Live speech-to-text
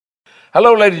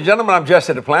Hello, ladies and gentlemen. I'm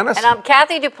Jesse Duplantis. And I'm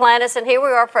Kathy Duplantis, and here we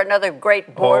are for another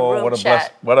great boardroom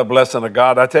chat. What a blessing of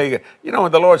God. I tell you,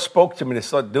 when the Lord spoke to me to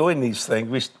start doing these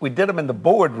things, we did them in the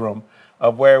boardroom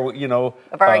of where,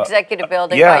 of our executive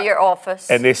building, by your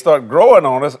office. And they start growing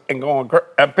on us and going,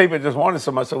 and people just wanted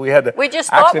so much, so we had to We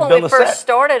just thought when we first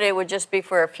started it would just be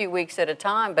for a few weeks at a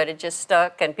time, but it just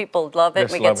stuck, and people love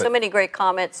it. We get so many great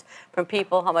comments from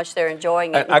people, how much they're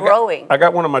enjoying it and growing. I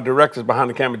got one of my directors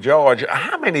behind the camera, George.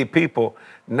 How many people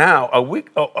now, are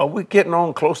we getting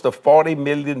on close to 40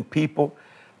 million people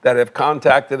that have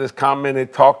contacted us,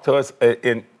 commented, talked to us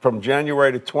from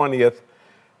January the 20th,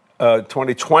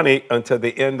 2020 until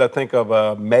the end, I think,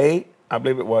 of May, I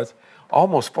believe it was,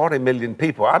 almost 40 million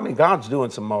people. I mean, God's doing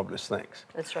some marvelous things.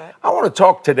 That's right. I want to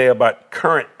talk today about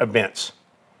current events.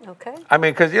 Okay. I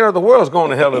mean, because, the world's going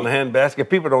to hell in a handbasket.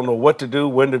 People don't know what to do,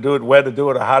 when to do it, where to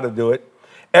do it, or how to do it.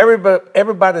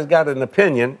 Everybody's got an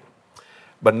opinion,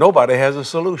 but nobody has a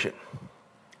solution.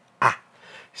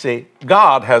 See,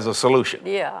 God has a solution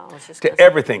to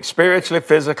everything, spiritually,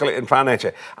 physically, and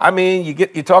financially. I mean,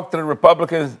 you talk to the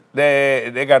Republicans,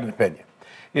 they got an opinion.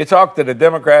 You talk to the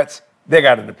Democrats, they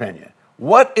got an opinion.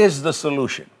 What is the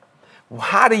solution?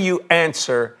 How do you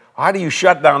answer? How do you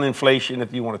shut down inflation,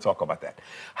 if you want to talk about that?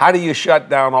 How do you shut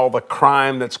down all the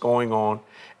crime that's going on?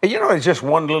 And it's just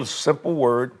one little simple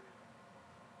word.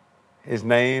 His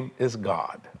name is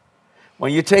God.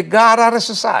 When you take God out of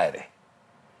society,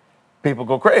 people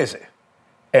go crazy.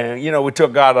 And, we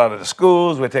took God out of the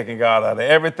schools, we're taking God out of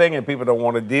everything, and people don't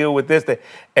want to deal with this.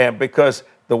 And because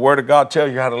the Word of God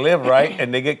tells you how to live right,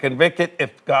 and they get convicted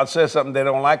if God says something they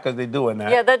don't like because they're doing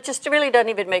that. Yeah, that just really doesn't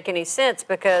even make any sense,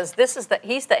 because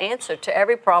He's the answer to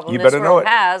every problem this world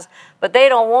has, but they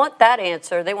don't want that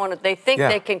answer. They think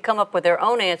they can come up with their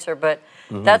own answer, but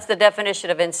that's the definition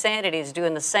of insanity, is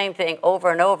doing the same thing over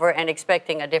and over and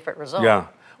expecting a different result. Yeah.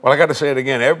 Well, I got to say it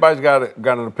again. Everybody's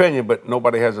got an opinion, but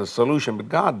nobody has a solution, but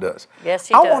God does. Yes,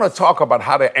 He does. I want to talk about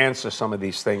how to answer some of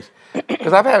these things,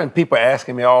 because I've had people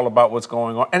asking me all about what's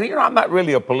going on. And, I'm not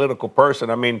really a political person.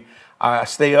 I mean, I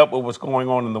stay up with what's going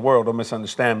on in the world. Don't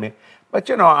misunderstand me. But,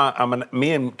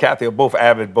 me and Kathy are both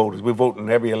avid voters. We vote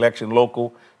in every election,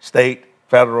 local, state,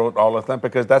 federal, all of them,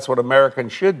 because that's what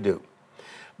Americans should do.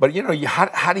 But,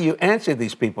 how do you answer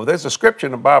these people? There's a scripture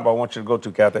in the Bible I want you to go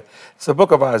to, Kathy. It's the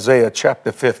book of Isaiah,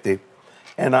 chapter 50.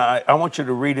 And I want you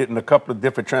to read it in a couple of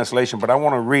different translations, but I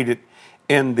want to read it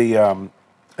in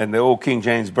the old King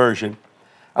James Version.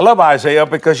 I love Isaiah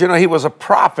because, he was a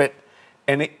prophet,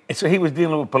 and so he was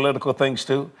dealing with political things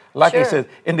too. Like He says,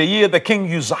 in the year that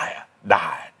King Uzziah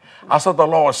died, I saw the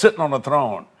Lord sitting on the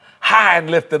throne, high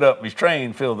and lifted up, his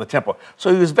train filled the temple.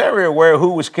 So he was very aware of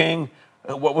who was king,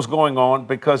 what was going on,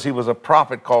 because he was a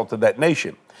prophet called to that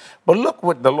nation. But look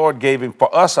what the Lord gave him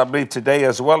for us, I believe, today,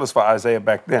 as well as for Isaiah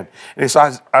back then. And it's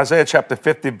Isaiah chapter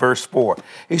 50, verse 4.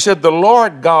 He said, the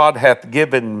Lord God hath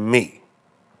given me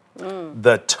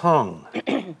the tongue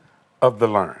of the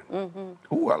learned.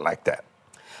 Mm-hmm. Ooh, I like that.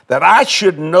 That I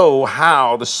should know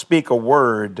how to speak a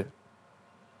word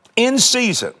in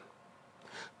season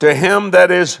to him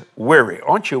that is weary.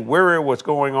 Aren't you weary of what's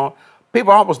going on?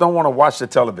 People almost don't want to watch the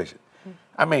television.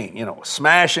 I mean,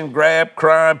 smash and grab,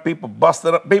 crime, people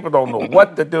busted up. People don't know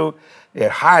what to do. They're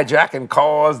hijacking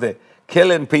cars. They're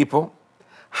killing people.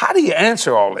 How do you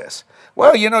answer all this?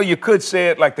 Well, you could say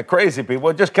it like the crazy people.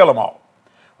 Well, just kill them all.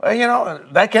 Well,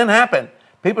 that can happen.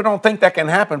 People don't think that can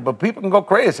happen, but people can go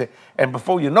crazy. And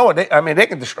before you know it, they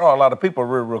can destroy a lot of people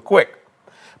real quick.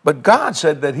 But God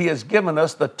said that He has given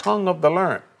us the tongue of the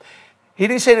learned. He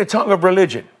didn't say the tongue of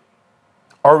religion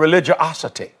or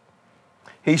religiosity.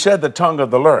 He said the tongue of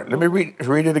the learned. Let me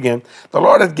read it again. The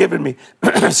Lord hath given me,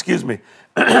 excuse me,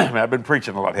 I've been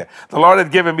preaching a lot here. The Lord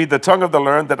hath given me the tongue of the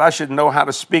learned, that I should know how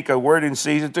to speak a word in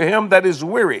season to him that is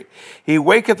weary. He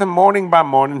waketh them morning by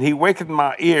morning. He waketh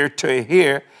my ear to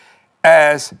hear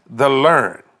as the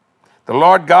learned. The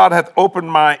Lord God hath opened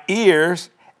my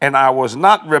ears, and I was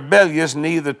not rebellious,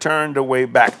 neither turned away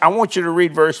back. I want you to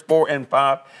read verse 4 and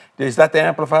 5. Is that the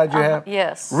Amplified you have?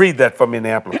 Yes. Read that for me in the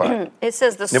Amplified. It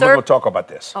says Then we're going to talk about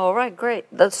this. All right, great.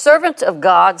 The servant of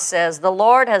God says, the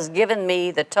Lord has given me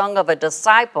the tongue of a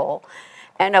disciple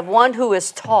and of one who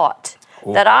is taught,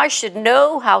 that I should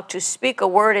know how to speak a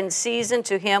word in season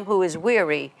to him who is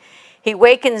weary. He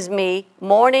wakens me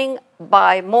morning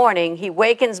by morning. He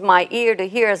wakens my ear to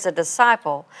hear as a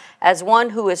disciple, as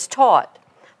one who is taught.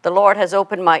 The Lord has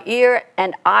opened my ear,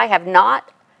 and I have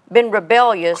not been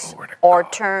rebellious or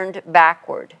turned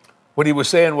backward. What he was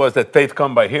saying was that faith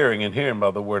come by hearing, and hearing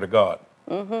by the word of God.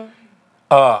 Mm-hmm.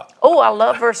 Oh, I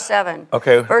love verse 7.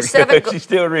 Okay. Verse 7. She's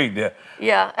still reading. Yeah.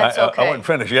 Yeah, that's okay. I wasn't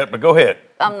finished yet, but go ahead.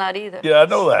 I'm not either. Yeah, I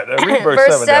know that. Read verse,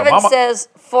 Verse 7 Mama. says,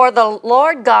 "For the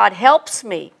Lord God helps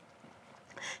me.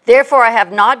 Therefore I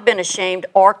have not been ashamed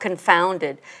or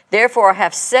confounded. Therefore I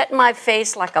have set my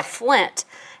face like a flint,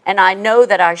 and I know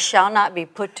that I shall not be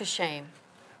put to shame."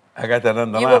 I got that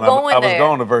underlined. You were going I was there.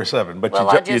 going to verse 7, but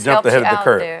Well, you jumped ahead of the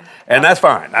curve. there. And that's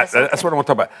fine. That's That's what I want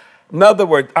to talk about. In other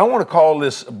words, I want to call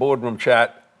this boardroom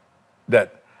chat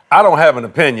that I don't have an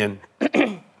opinion,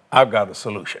 I've got a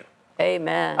solution.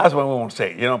 Amen. That's what we want to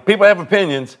say. You know, people have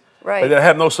opinions, Right. but they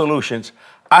have no solutions.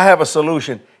 I have a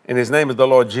solution, and his name is the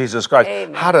Lord Jesus Christ.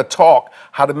 Amen. How to talk,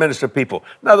 how to minister to people.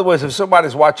 In other words, if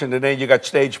somebody's watching today, you got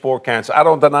stage 4 cancer. I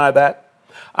don't deny that.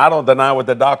 I don't deny what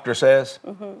the doctor says.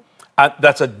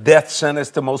 That's a death sentence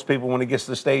to most people when it gets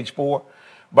to stage 4.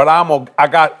 But I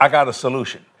got a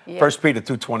solution. Yeah. 1 Peter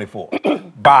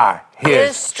 2:24. By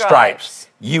his stripes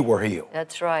you were healed.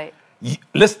 That's right.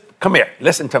 Listen, come here.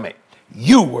 Listen to me.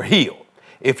 You were healed.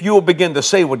 If you'll begin to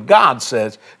say what God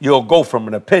says, you'll go from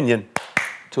an opinion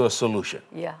to a solution.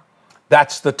 Yeah.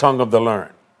 That's the tongue of the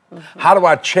learned. How do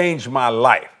I change my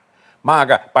life? My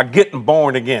God, by getting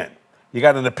born again. You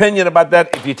got an opinion about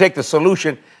that? If you take the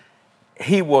solution,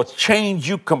 he will change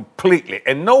you completely.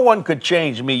 And no one could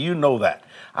change me. You know that.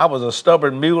 I was a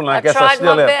stubborn mule, and I guess I tried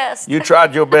still my am. best. You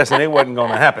tried your best, and it wasn't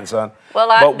going to happen, son. Well,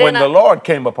 but when the Lord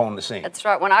came upon the scene. That's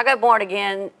right. When I got born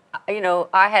again, you know,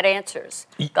 I had answers.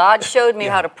 God showed me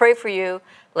how to pray for you,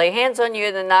 lay hands on you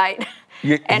in the night,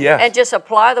 and just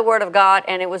apply the word of God.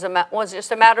 And it was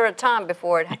just a matter of time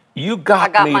before I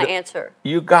got my answer.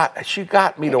 She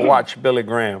got me to watch Billy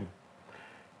Graham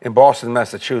in Boston,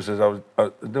 Massachusetts. I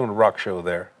was doing a rock show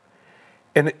there.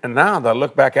 And now that I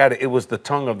look back at it, it was the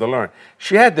tongue of the learned.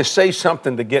 She had to say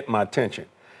something to get my attention.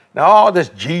 Now, all this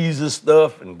Jesus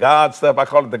stuff and God stuff, I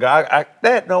call it the God.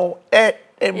 No water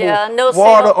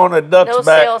sale, on a duck's no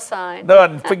back. sale sign.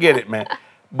 Nothing, forget it, man.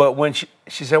 But when she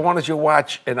said, why don't you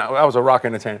watch, and I was a rock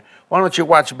entertainer, why don't you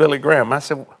watch Billy Graham? I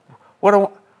said, what do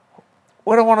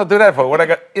I want to do that for? What I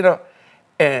got, you know?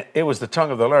 And it was the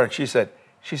tongue of the learned. She said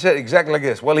exactly like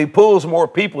this. Well, he pulls more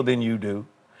people than you do.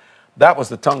 That was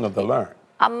the tongue of the learned.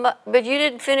 But you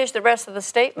didn't finish the rest of the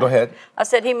statement. Go ahead. I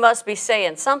said he must be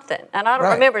saying something. And I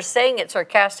don't remember saying it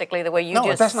sarcastically the way you just said it.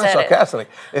 No, that's not sarcastic.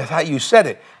 It's how you said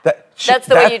it. That's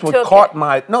the way you took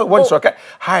it. No, it wasn't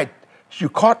sarcastic. You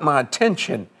caught my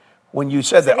attention when you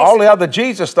said that. All the other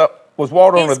Jesus stuff was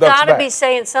water on the duck's back. He's got to be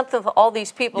saying something for all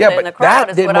these people in the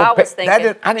crowd is what I was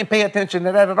thinking. I didn't pay attention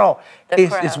to that at all.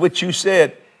 It's what you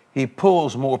said. He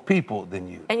pulls more people than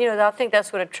you. And, you know, I think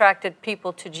that's what attracted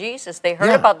people to Jesus. They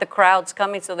heard about the crowds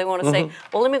coming, so they want to say,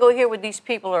 well, let me go hear what these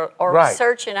people are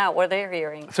searching out what they're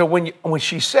hearing. So when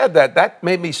she said that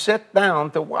made me sit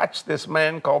down to watch this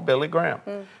man called Billy Graham.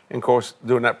 And, of course,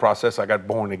 during that process, I got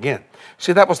born again.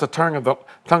 See, that was the tongue of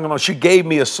the. She gave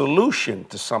me a solution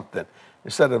to something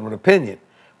instead of an opinion,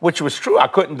 which was true. I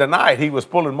couldn't deny it. He was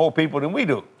pulling more people than we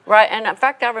do. Right, and in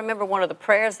fact, I remember one of the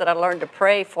prayers that I learned to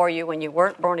pray for you when you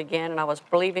weren't born again, and I was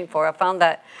believing for. I found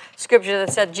that scripture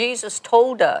that said Jesus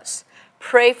told us,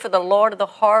 pray for the Lord of the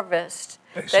harvest,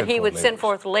 that he would send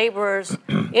forth laborers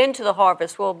into the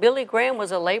harvest. Well, Billy Graham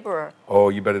was a laborer. Oh,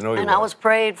 you better know. And I was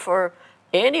prayed for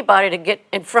anybody to get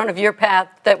in front of your path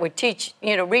that would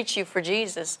reach you for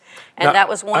Jesus, and that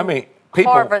was one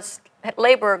harvest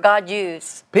laborer God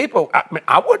used. People,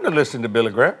 I wouldn't have listened to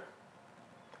Billy Graham.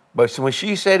 But when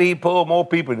she said he pulled more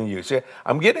people than you, see,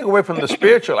 I'm getting away from the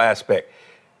spiritual aspect.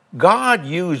 God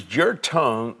used your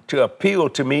tongue to appeal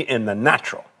to me in the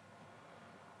natural.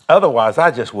 Otherwise, I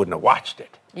just wouldn't have watched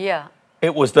it. Yeah.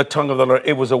 It was the tongue of the Lord.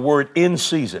 It was a word in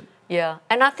season. Yeah.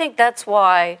 And I think that's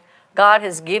why God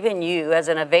has given you, as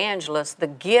an evangelist, the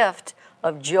gift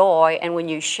of joy. And when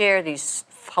you share these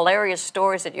hilarious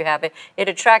stories that you have, it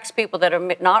attracts people that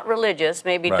are not religious,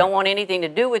 maybe don't want anything to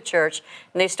do with church,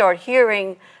 and they start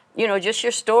hearing, you know, just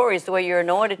your stories, the way you're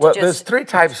anointed to just... Well, there's 3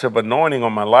 types of anointing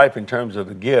on my life in terms of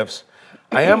the gifts.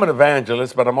 I am an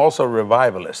evangelist, but I'm also a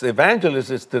revivalist. The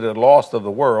evangelist is to the lost of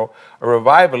the world. A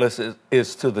revivalist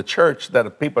is to the church that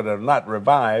are people that are not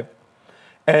revived.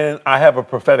 And I have a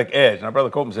prophetic edge. Now, Brother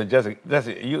Copeman said, Jesse,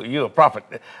 you're a prophet.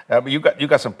 You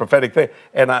got some prophetic thing.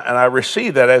 And I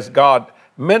receive that as God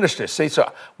ministers. See,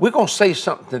 so we're going to say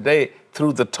something today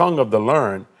through the tongue of the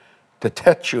learned to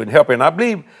touch you and help you. And I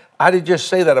believe I didn't just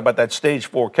say that about that stage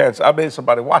 4 cancer. I believe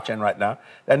somebody watching right now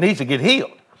that needs to get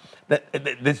healed.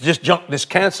 This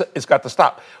cancer, it's got to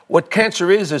stop. What cancer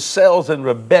is cells in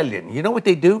rebellion. You know what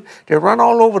they do? They run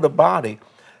all over the body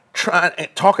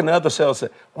talking to other cells. Say,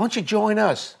 why don't you join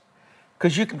us?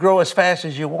 because you can grow as fast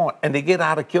as you want, and they get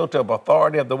out of kilter of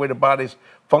authority of the way the body's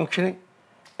functioning,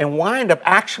 and wind up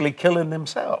actually killing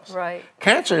themselves. Right.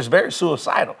 Cancer is very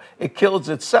suicidal. It kills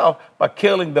itself by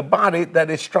killing the body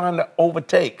that it's trying to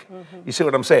overtake. You see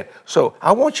what I'm saying? So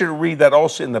I want you to read that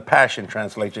also in the Passion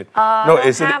Translation.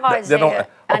 Isaiah.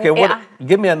 Okay,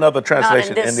 give me another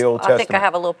translation in the Old I Testament. think I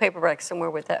have a little paperback somewhere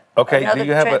with that. Okay, Another do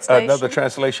you have translation? another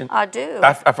translation? I do.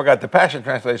 I forgot the Passion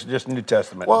Translation, just New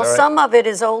Testament. Well, Is that right? some of it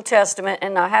is Old Testament,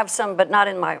 and I have some, but not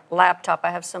in my laptop.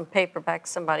 I have some paperback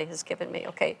somebody has given me.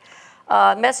 Okay.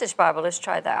 Message Bible, let's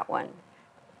try that one.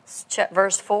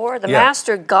 Verse 4, the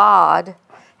Master God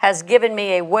has given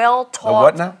me a well-taught... The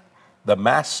what now? The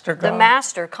Master God? The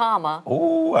Master, comma.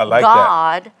 Ooh, I like that.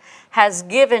 God has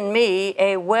given me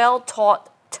a well-taught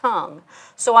tongue,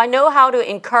 so I know how to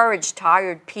encourage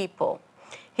tired people.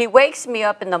 He wakes me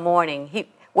up in the morning. He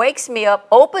wakes me up,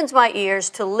 opens my ears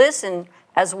to listen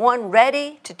as one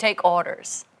ready to take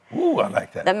orders. Ooh, I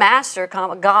like that. The Master,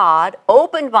 God,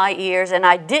 opened my ears, and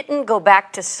I didn't go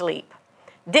back to sleep.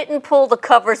 Didn't pull the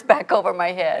covers back over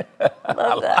my head.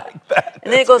 Love that. Like that.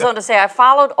 And then it goes on to say, I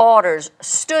followed orders,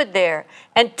 stood there,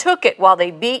 and took it while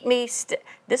they beat me.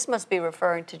 This must be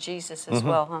referring to Jesus as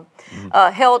well,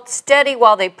 huh? Held steady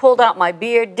while they pulled out my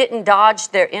beard, didn't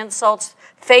dodge their insults,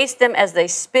 faced them as they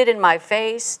spit in my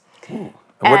face. Ooh.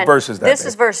 What verse is that? This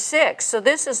is verse 6. So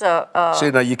this is a See,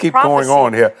 now you keep prophecy. going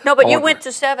on here. No, but you went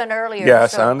to 7 earlier.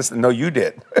 Yes, so I understand. No, you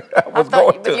did. I was I thought,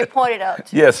 going but to you it. pointed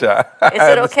out. Yes, sir. Is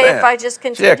it okay if I just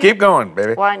continue? Yeah, keep going,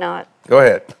 baby. Why not? Go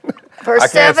ahead. Verse I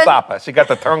can't 7. stop her. She got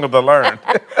the tongue of the learned.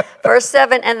 Verse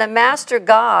 7, and the Master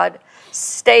God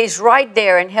stays right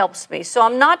there and helps me. So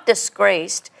I'm not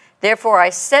disgraced. Therefore, I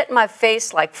set my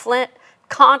face like flint,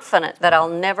 confident that I'll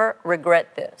never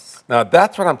regret this. Now,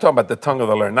 that's what I'm talking about, the tongue of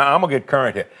the learned. Now, I'm going to get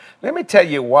current here. Let me tell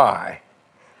you why.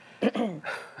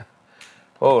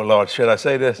 Oh, Lord, should I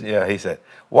say this? Yeah, he said.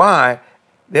 Why?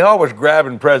 They're always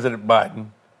grabbing President Biden.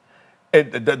 They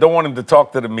don't want him to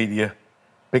talk to the media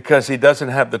because he doesn't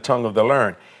have the tongue of the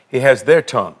learned. He has their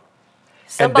tongue.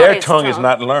 And their tongue is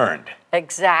not learned.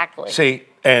 Exactly. See,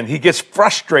 and he gets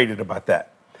frustrated about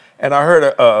that. And I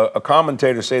heard a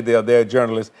commentator say the other day, a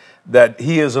journalist, that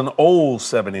he is an old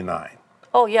 79.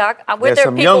 Oh, yeah. There's There are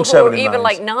some people young who are 79s. even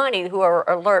like 90 who are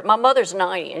alert. My mother's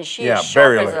 90, and she Yeah, is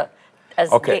sharp very as,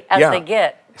 alert. as they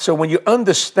get. So when you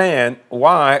understand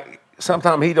why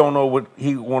sometimes he don't know what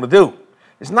he want to do,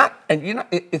 it's not, and you know,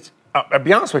 I'll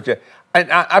be honest with you, and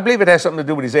I believe it has something to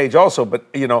do with his age also, but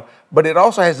but it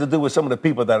also has to do with some of the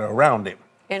people that are around him.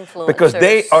 Influencers. Because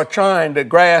they are trying to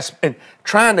grasp and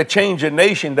trying to change a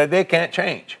nation that they can't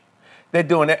change. They're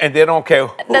doing it, and they don't care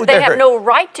who that they have no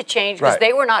right to change because Right.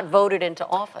 they were not voted into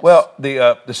office. Well,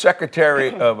 the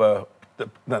secretary of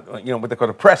what they call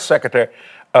the press secretary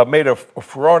made a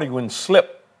Freudian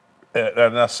slip,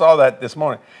 and I saw that this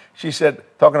morning. She said,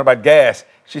 talking about gas,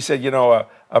 she said,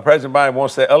 President Biden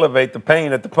wants to elevate the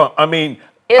pain at the pump. Alleviate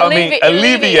No,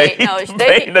 the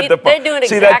pain at the pump. they're doing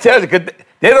See, that tells you, 'cause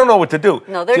they don't know what to do.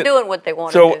 No, they're doing what they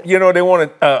want So, to do. they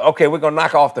want to, okay, we're going to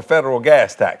knock off the federal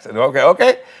gas tax.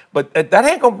 Okay. But that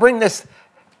ain't going to bring this,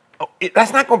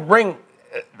 that's not going to bring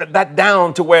that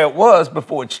down to where it was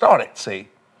before it started, see?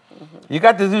 You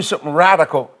got to do something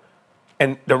radical.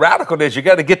 And the radical is you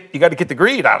got to get the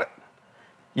greed out of it.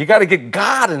 You got to get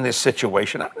God in this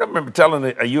situation. I remember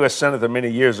telling a U.S. Senator many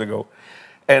years ago,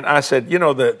 and I said,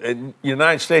 the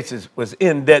United States was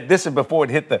in debt. This is before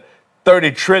it hit the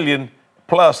 30 trillion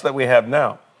plus that we have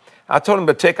now. I told him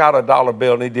to take out a dollar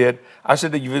bill, and he did. I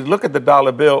said, if you look at the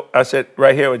dollar bill, I said,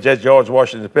 right here with Judge George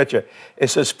Washington's picture, it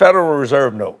says Federal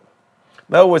Reserve note.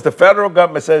 In other words, the federal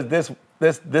government says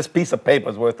this piece of paper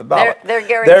is worth $1. They're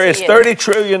guaranteeing. There is $30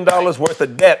 trillion worth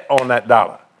of debt on that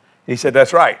dollar. He said,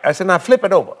 that's right. I said, now flip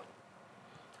it over.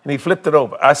 And he flipped it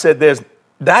over. I said, there's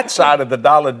that side of the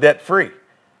dollar debt free.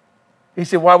 He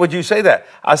said, why would you say that?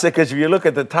 I said, because if you look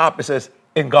at the top, it says,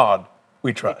 in God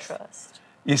we trust.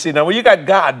 You see, now when you got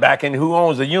God back in who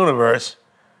owns the universe,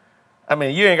 you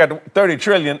ain't got the 30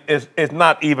 trillion, it's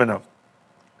not even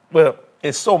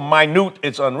it's so minute,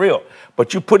 it's unreal.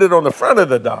 But you put it on the front of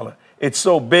the dollar, it's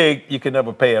so big, you can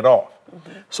never pay it off.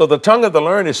 Mm-hmm. So the tongue of the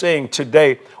learned is saying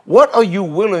today, what are you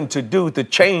willing to do to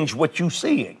change what you're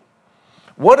seeing?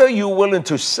 What are you willing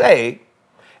to say?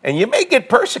 And you may get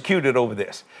persecuted over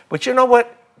this. But you know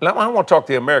what? I want to talk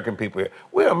to the American people here.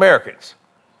 We're Americans.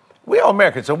 We are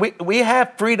Americans. So we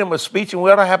have freedom of speech, and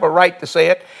we ought to have a right to say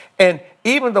it. And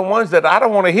even the ones that I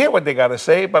don't want to hear what they got to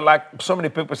say, but like so many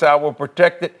people say, I will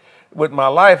protect it with my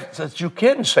life, since you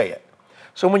can say it.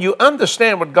 So when you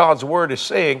understand what God's word is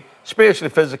saying, spiritually,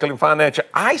 physically, and financially.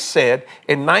 I said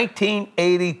in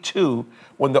 1982,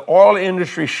 when the oil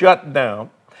industry shut down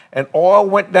and oil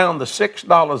went down to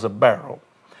 $6 a barrel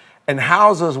and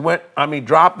houses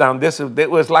dropped down.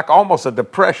 It was like almost a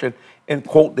depression in,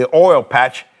 quote, the oil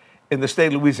patch in the state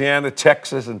of Louisiana,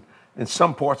 Texas, and in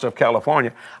some parts of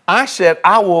California. I said,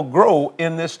 I will grow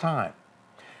in this time.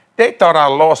 They thought I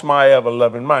lost my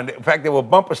ever-loving mind. In fact, there were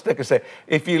bumper stickers that say,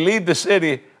 if you leave the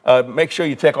city, make sure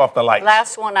you take off the lights.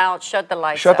 Last one out, shut the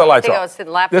lights Shut out. the lights I think off. I was in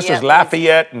Lafayette. This is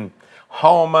Lafayette and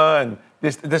Houma, and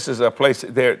this is a place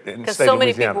there in the state so of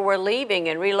many Louisiana. people were leaving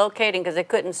and relocating because they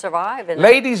couldn't survive.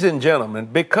 Ladies and gentlemen,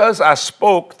 because I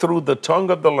spoke through the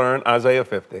tongue of the learned, Isaiah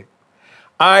 50,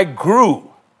 I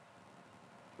grew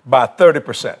by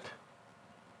 30%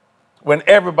 when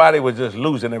everybody was just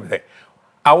losing everything.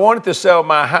 I wanted to sell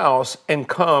my house and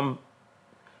come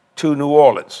to New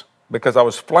Orleans because I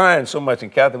was flying so much.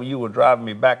 And Kathy, you were driving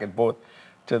me back and forth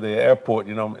to the airport.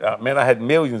 You know, man, I had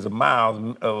millions of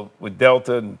miles with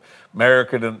Delta and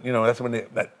American, and that's when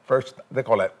they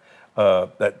call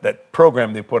that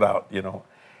program they put out.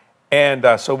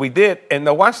 And so we did. And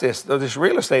now watch this. This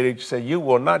real estate agent said, you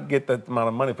will not get that amount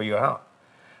of money for your house.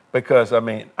 Because,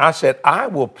 I said, I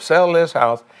will sell this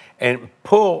house and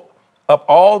pull up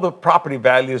all the property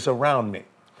values around me.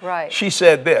 Right. She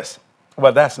said this,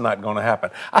 well, that's not going to happen.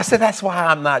 I said, that's why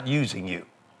I'm not using you.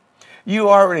 You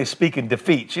already speaking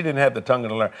defeat. She didn't have the tongue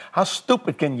to learn. How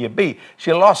stupid can you be?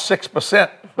 She lost 6%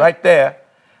 right there.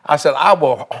 I said, I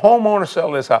will homeowner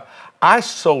sell this house. I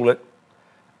sold it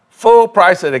full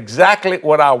price at exactly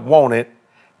what I wanted,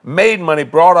 made money,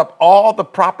 brought up all the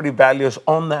property values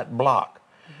on that block.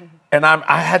 And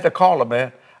I had to call her,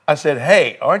 man. I said,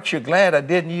 hey, aren't you glad I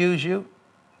didn't use you?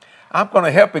 I'm going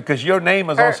to help you because your name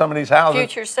is on some of these houses.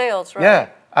 Future sales, right? Yeah.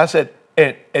 I said,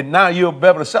 and now you'll be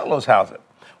able to sell those houses.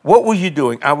 What was you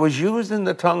doing? I was using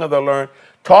the tongue of the learned,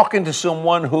 talking to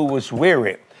someone who was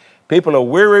weary. People are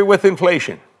weary with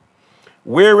inflation,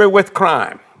 weary with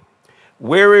crime,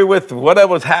 weary with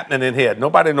whatever's happening in here.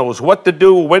 Nobody knows what to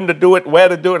do, when to do it, where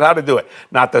to do it, how to do it.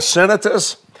 Not the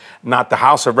senators, not the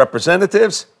House of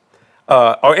Representatives,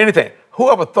 or anything.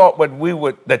 Whoever thought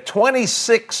that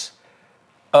 26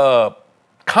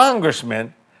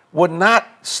 congressmen would not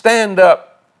stand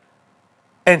up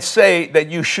and say that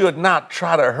you should not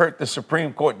try to hurt the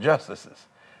Supreme Court justices.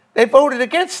 They voted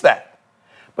against that.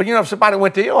 But if somebody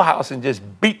went to your house and just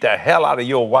beat the hell out of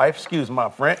your wife, excuse my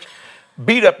French,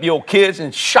 beat up your kids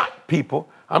and shot people,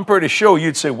 I'm pretty sure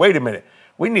you'd say, wait a minute,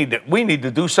 we need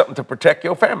to do something to protect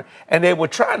your family. And they were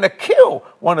trying to kill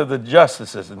one of the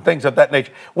justices and things of that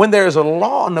nature. When there is a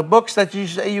law in the books that you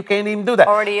say you can't even do that.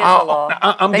 Already is a law.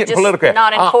 I'm getting political.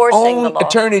 Not enforcing the law.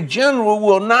 Attorney General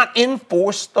will not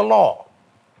enforce the law.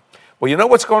 Well, you know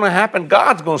what's going to happen?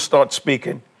 God's going to start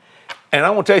speaking. And I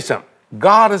want to tell you something.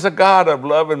 God is a God of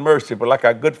love and mercy, but like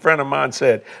a good friend of mine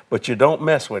said, but you don't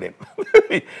mess with him.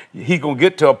 He's going to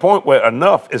get to a point where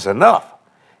enough is enough.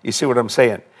 You see what I'm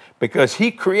saying? Because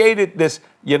he created this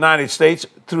United States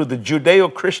through the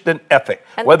Judeo-Christian ethic.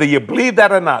 And whether you believe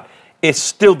that or not, it's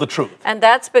still the truth. And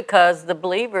that's because the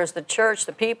believers, the church,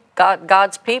 the people,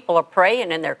 God's people are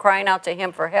praying and they're crying out to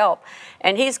him for help.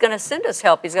 And he's going to send us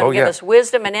help. He's going to give us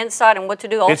wisdom and insight on what to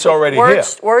do. Also, it's already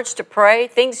words, here. Words to pray,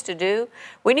 things to do.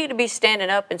 We need to be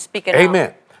standing up and speaking out.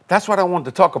 Amen. That's what I wanted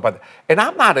to talk about. And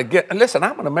I'm not against, listen,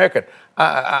 I'm an American.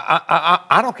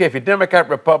 I don't care if you're Democrat,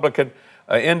 Republican,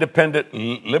 independent,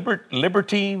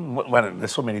 libertine, well,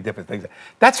 there's so many different things.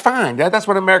 That's fine. That's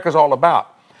what America's all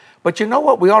about. But you know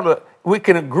what? We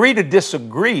can agree to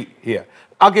disagree here.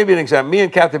 I'll give you an example. Me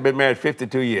and Kathy have been married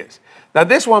 52 years. Now,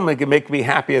 this woman can make me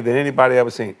happier than anybody I've ever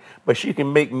seen, but she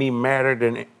can make me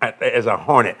madder as a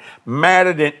hornet,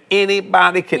 madder than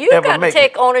anybody can ever make. You got to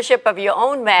take ownership of your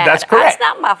own mad. That's correct. That's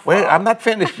not my fault. Well, I'm not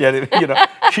finished yet.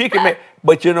 She can make,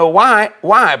 but you know why?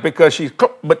 Why? Because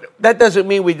but that doesn't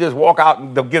mean we just walk out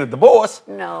and get a divorce.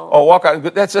 No. Or walk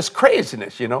out. That's just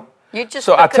craziness,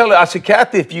 So I tell her, I said,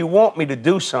 Kathy, if you want me to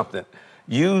do something,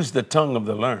 use the tongue of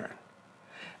the learned.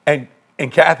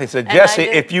 And Kathy said, Jesse,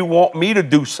 if you want me to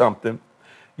do something,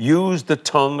 use the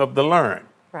tongue of the learned.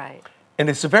 Right. And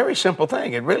it's a very simple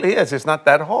thing. It really is. It's not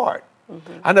that hard.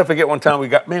 Mm-hmm. I never forget one time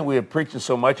we were preaching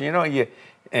so much,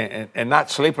 and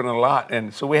not sleeping a lot.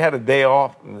 And so we had a day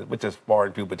off, which is far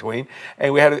and few between.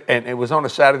 And and it was on a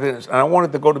Saturday. And I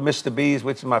wanted to go to Mr. B's,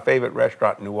 which is my favorite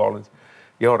restaurant in New Orleans.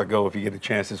 You ought to go if you get a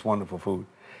chance. It's wonderful food.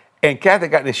 And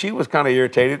Kathy and she was kind of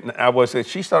irritated. And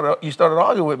you started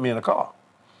arguing with me in the car.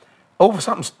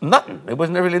 Over nothing. It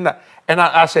wasn't really nothing. And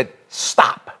I said,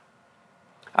 stop.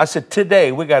 I said,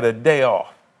 today we got a day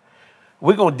off.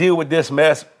 We're going to deal with this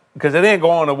mess because it ain't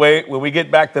going away when we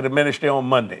get back to the ministry on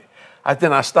Monday.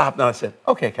 then I stopped and I said,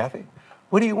 okay, Kathy,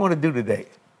 what do you want to do today?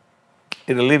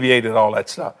 It alleviated all that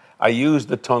stuff. I used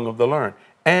the tongue of the learned,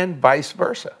 and vice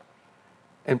versa.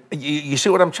 And you see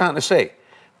what I'm trying to say?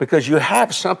 Because you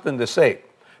have something to say.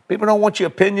 People don't want your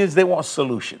opinions, they want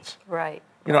solutions. Right.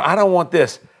 You know, I don't want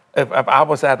this. If I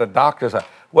was at a doctor's,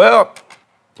 well,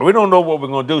 we don't know what we're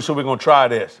going to do, so we're going to try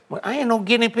this. Well, I ain't no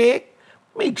guinea pig.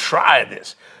 Let me try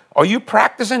this. Are you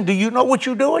practicing? Do you know what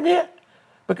you're doing here?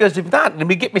 Because if not, let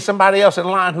me get me somebody else in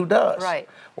line who does. Right.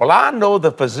 Well, I know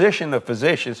the physician of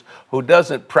physicians who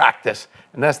doesn't practice,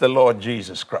 and that's the Lord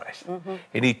Jesus Christ. Mm-hmm.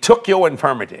 And he took your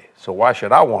infirmity, so why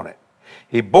should I want it?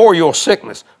 He bore your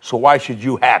sickness, so why should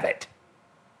you have it?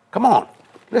 Come on,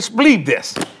 let's believe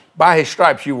this. By his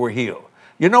stripes you were healed.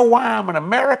 You know why I'm an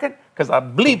American? Because I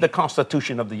believe the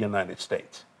Constitution of the United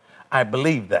States. I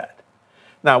believe that.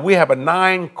 Now, we have a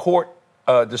 9-court,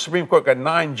 the Supreme Court got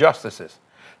 9 justices.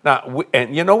 Now,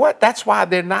 and you know what? That's why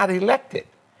they're not elected.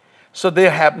 So they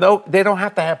don't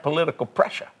have to have political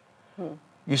pressure.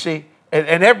 You see?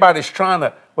 And everybody's trying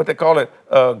to, what they call it,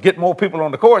 get more people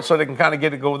on the court so they can kind of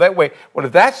get it go that way. Well,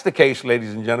 if that's the case,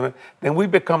 ladies and gentlemen, then we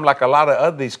become like a lot of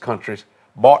other these countries,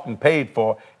 bought and paid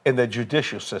for in their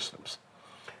judicial systems.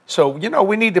 So, you know,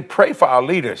 we need to pray for our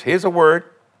leaders. Here's a word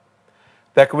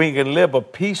that we can live a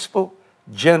peaceful,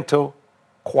 gentle,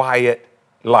 quiet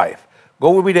life.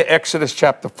 Go with me to Exodus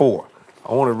chapter 4.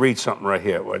 I want to read something right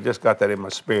here. Well, I just got that in my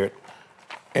spirit.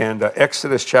 And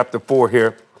Exodus chapter 4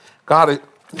 here, God is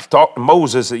talking to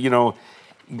Moses, you know,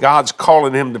 God's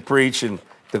calling him to preach and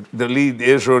to lead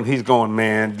Israel, and he's going,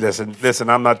 man, listen,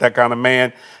 I'm not that kind of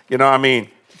man. You know, I mean,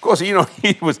 of course, you know,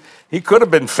 he could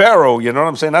have been Pharaoh, you know what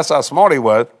I'm saying? That's how smart he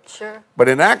was. Sure. But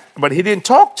he didn't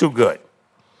talk too good.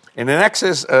 And in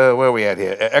Exodus, where are we at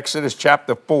here? Exodus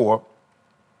chapter 4,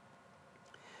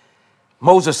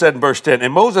 Moses said in verse 10,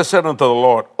 and Moses said unto the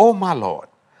Lord, oh, my Lord,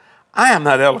 I am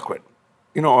not eloquent.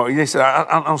 You know, he said,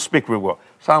 I don't speak real well.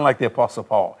 Sound like the Apostle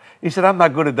Paul. He said, I'm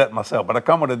not good at that myself, but I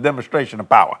come with a demonstration of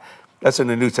power. That's in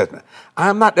the New Testament. I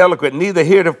am not eloquent, neither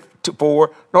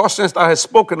heretofore, nor since thou hast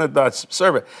spoken to thy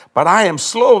servant, but I am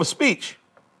slow of speech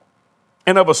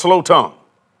and of a slow tongue.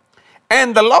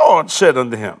 And the Lord said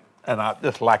unto him, and I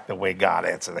just like the way God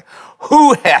answered it,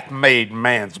 who hath made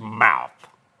man's mouth?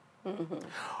 Mm-hmm.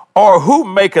 Or who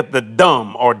maketh the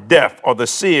dumb or deaf or the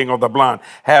seeing or the blind?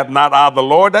 Have not I the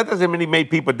Lord? That doesn't mean he made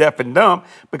people deaf and dumb,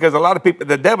 because a lot of people,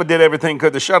 the devil did everything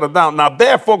to shut them down. Now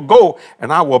therefore go,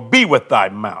 and I will be with thy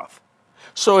mouth.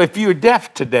 So if you're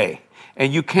deaf today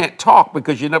and you can't talk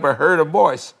because you never heard a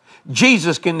voice,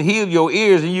 Jesus can heal your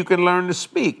ears and you can learn to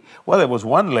speak. Well, there was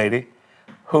one lady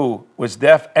who was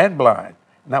deaf and blind,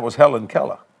 and that was Helen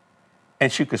Keller,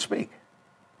 and she could speak.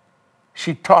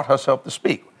 She taught herself to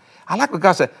speak. I like what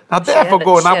God said. Now therefore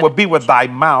go, and I will be with thy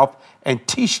mouth and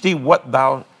teach thee what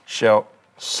thou shalt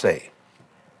say.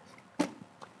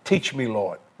 Teach me,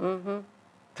 Lord,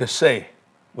 to say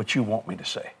what you want me to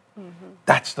say.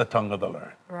 That's the tongue of the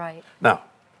learned. Right. Now,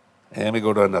 let me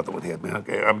go to another one here, man.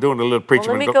 Okay, I'm doing a little preaching.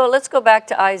 Well, let's go back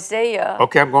to Isaiah.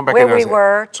 Okay, I'm going back to Isaiah. Where we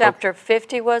were, chapter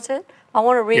 50, was it? I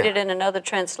want to read it in another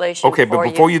translation. Okay, but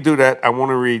before you do that, I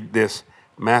want to read this,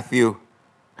 Matthew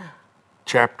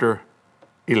chapter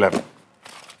 11.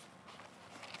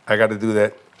 I got to do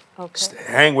that. Okay.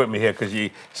 Hang with me here, because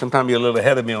sometimes you're a little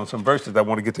ahead of me on some verses I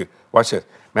want to get to. Watch this.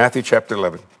 Matthew chapter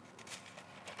 11.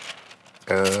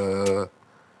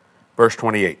 Verse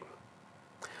 28.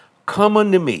 Come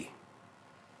unto me,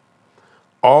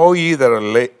 all ye that are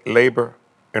labor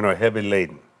and are heavy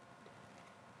laden,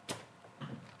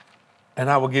 and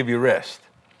I will give you rest.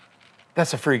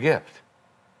 That's a free gift.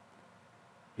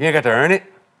 You ain't got to earn it.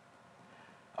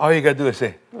 All you got to do is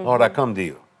say, Lord, I come to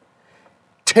you.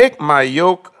 Take my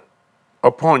yoke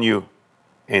upon you,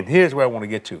 and here's where I want to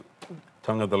get to.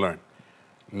 Tongue of the learned.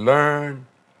 Learn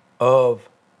of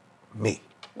me.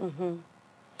 Mm-hmm.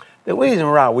 The reason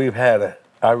why we've had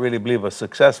I really believe, a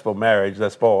successful marriage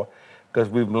thus far, because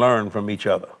we've learned from each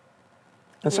other.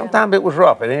 And sometimes it was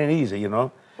rough. It ain't easy, you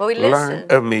know. Well, we listen. Learn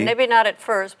of me. Maybe not at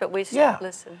first, but we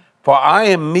listen. For I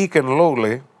am meek and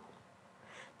lowly,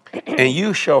 and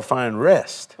you shall find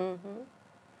rest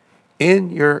in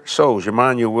your souls, your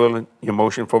mind, your will, and your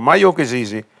motion. For my yoke is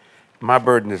easy, my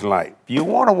burden is light. If you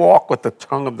want to walk with the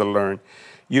tongue of the learned,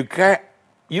 you can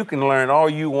learn all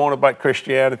you want about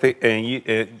Christianity, and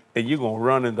you're going to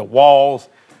run into walls,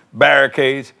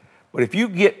 barricades. But if you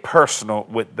get personal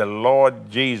with the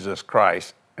Lord Jesus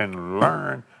Christ and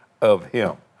learn of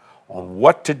him on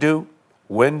what to do,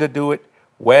 when to do it,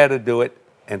 where to do it,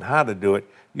 and how to do it,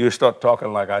 you'll start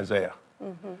talking like Isaiah.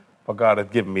 Mm-hmm. For God has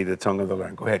given me the tongue of the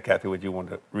learned. Go ahead, Kathy, would you want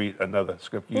to read another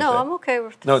scripture? No, I'm okay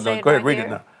with No, go ahead, read it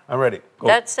now. I'm ready. Go.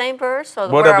 That same verse or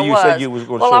Whatever where I you was? said you was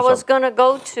gonna well, show I was something.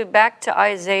 going to go back to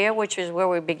Isaiah, which is where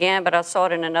we began, but I saw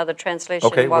it in another translation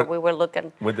Okay, while what- we were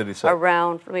looking what did he say?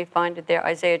 around. Let me find it there.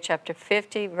 Isaiah chapter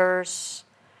 50, verse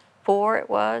 4 it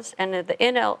was. And the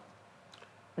NLT,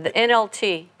 the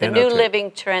New NLT,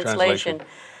 Living Translation,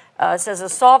 says, the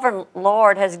sovereign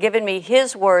Lord has given me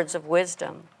his words of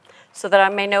wisdom so that I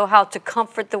may know how to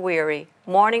comfort the weary.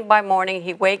 Morning by morning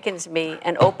he wakens me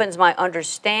and opens my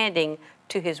understanding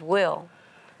to his will.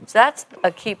 So that's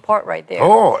a key part right there.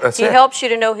 Oh, that's he it. helps you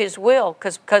to know his will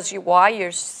because why?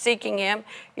 You're seeking him,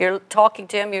 you're talking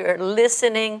to him, you're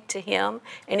listening to him,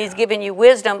 and he's giving you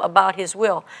wisdom about his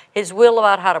will. His will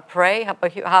about how to pray,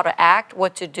 how to act,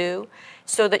 what to do,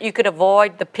 so that you could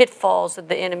avoid the pitfalls that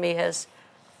the enemy has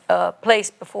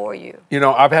placed before you. You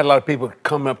know, I've had a lot of people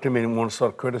come up to me and want to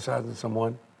start criticizing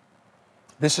someone.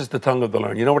 This is the tongue of the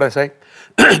learned. You know what I say?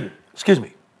 Excuse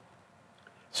me.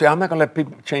 See, I'm not going to let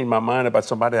people change my mind about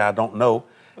somebody I don't know.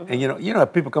 Mm-hmm. And you know,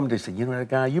 if people come to you and say, you know that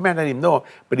guy, you might not even know him,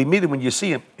 but immediately when you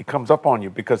see him, it comes up on you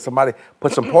because somebody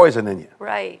put some poison in you.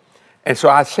 Right. And so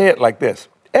I say it like this.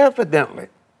 Evidently,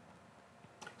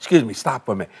 excuse me, stop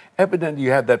for a minute. Evidently,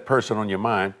 you have that person on your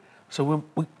mind, so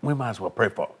we might as well pray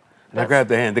for them. And I grab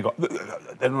their hand, they go, they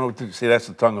don't know what to do. See, that's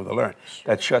the tongue of the learned. Sure.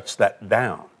 That shuts that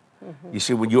down. Mm-hmm. You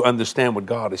see, when you understand what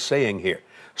God is saying here.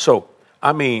 So,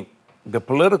 I mean, the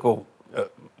political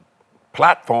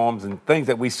platforms and things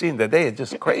that we see in the day are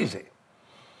just crazy.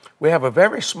 We have a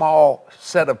very small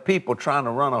set of people trying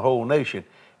to run a whole nation,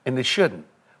 and they shouldn't.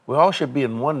 We all should be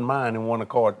in one mind and one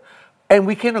accord. And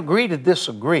we can agree to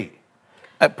disagree.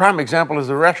 A prime example is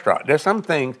the restaurant. There's some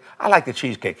things, I like the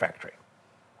Cheesecake Factory.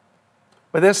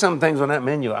 But there's some things on that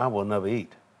menu I will never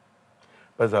eat.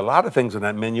 But there's a lot of things on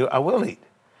that menu I will eat.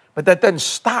 But that doesn't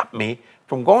stop me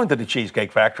from going to the Cheesecake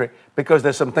Factory because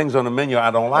there's some things on the menu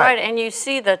I don't like. Right, and you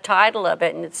see the title of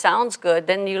it and it sounds good.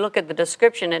 Then you look at the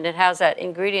description and it has that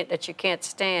ingredient that you can't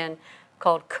stand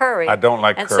called curry. I don't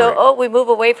like and curry. And so, we move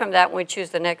away from that when we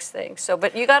choose the next thing. So,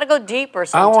 but you got to go deeper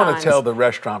sometimes. I want to tell the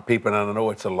restaurant people, and I know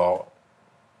it's a law,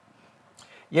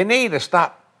 you need to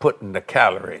stop putting the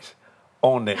calories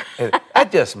on it.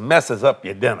 That just messes up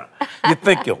your dinner. You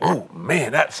think, oh,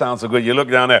 man, that sounds so good. You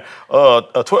look down there,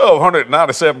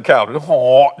 1,297 calories.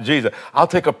 Oh, Jesus, I'll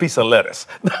take a piece of lettuce.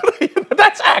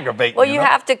 That's aggravating. Well, you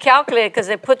have to calculate it because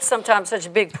they put sometimes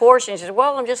such big portions. You say,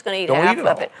 well, I'm just going to eat half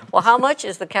of it. Well, how much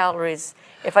is the calories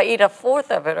if I eat a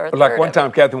fourth of it or a third like one time,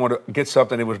 of it? Kathy wanted to get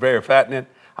something that was very fattening.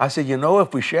 I said, you know,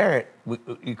 if we share it,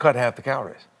 you cut half the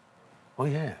calories. Oh,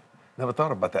 yeah. Never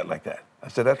thought about that like that. I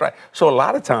said, that's right. So a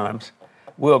lot of times,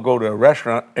 we'll go to a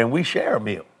restaurant and we share a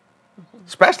meal,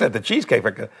 especially at the Cheesecake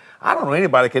Factory. I don't know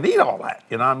anybody can eat all that.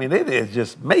 You know what I mean? It is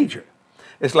just major.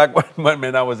 It's like one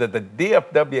minute I was at the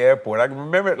DFW airport. I can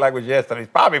remember it like it was yesterday.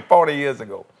 It's probably 40 years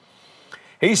ago.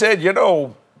 He said, you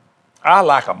know, I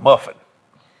like a muffin.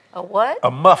 A what?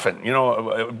 A muffin, you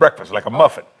know, breakfast, like a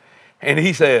muffin. And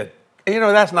he said, you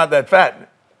know, that's not that fattening.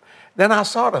 Then I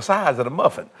saw the size of the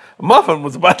muffin. The muffin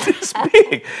was about this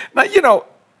big. Now, you know,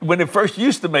 when they first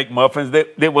used to make muffins,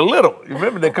 they were little. You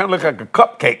remember, they kind of look like a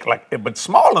cupcake, but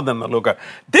smaller than the little guy.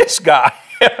 This guy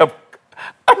had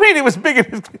he was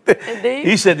bigger. Indeed.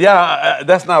 He said, yeah,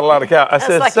 that's not a lot of calories. I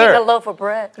said, like sir. eating a loaf of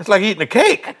bread. It's like eating a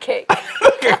cake. A cake.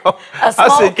 A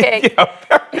small cake.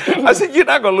 Yeah. I said, you're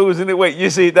not going to lose any weight.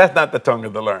 You see, that's not the tongue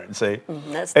of the learned, see?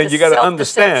 That's and you got to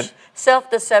understand.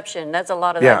 Self-deception. That's a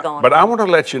lot of that going on. But I want to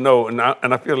let you know, and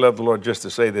I feel love the Lord just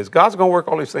to say this. God's going to work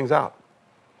all these things out.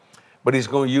 But he's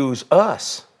going to use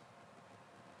us.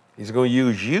 He's going to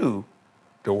use you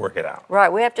to work it out.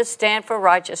 Right. We have to stand for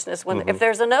righteousness. If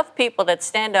there's enough people that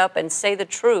stand up and say the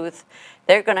truth,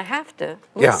 they're going to have to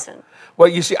listen. Yeah. Well,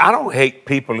 you see, I don't hate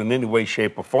people in any way,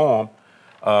 shape, or form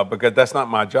because that's not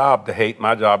my job to hate.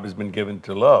 My job has been given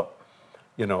to love.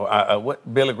 You know,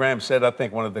 what Billy Graham said, I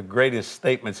think one of the greatest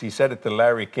statements, he said it to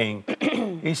Larry King.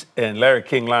 And Larry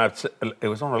King Live, it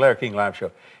was on the Larry King Live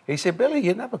show. He said, Billy,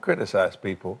 you never criticize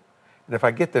people. And if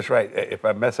I get this right, if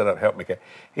I mess it up, help me.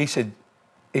 He said,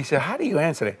 how do you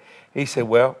answer that? He said,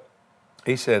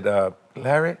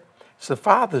 Larry, it's the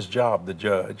Father's job to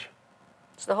judge.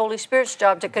 It's the Holy Spirit's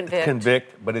job to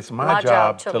convict. But it's my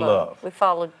job to love. We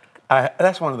followed.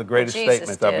 That's one of the greatest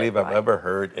statements I believe I've right. ever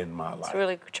heard in my life. It's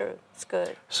really true. It's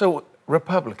good. So,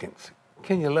 Republicans,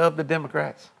 can you love the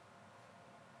Democrats?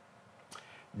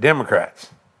 Democrats,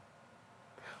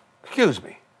 excuse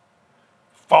me,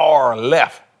 far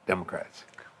left Democrats.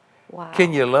 Wow.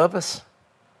 Can you love us?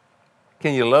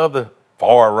 Can you love the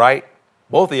far right?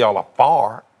 Both of y'all are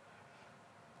far.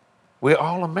 We're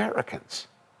all Americans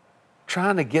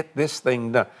trying to get this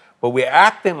thing done. But we're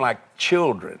acting like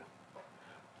children.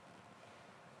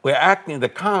 We're acting, the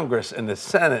Congress and the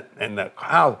Senate and the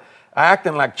House are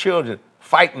acting like children,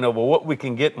 fighting over what we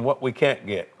can get and what we can't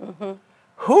get. Mm-hmm.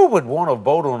 Who would want to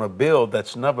vote on a bill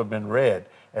that's never been read?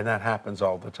 And that happens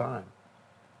all the time.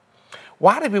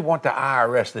 Why do we want the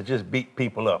IRS to just beat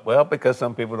people up? Well, because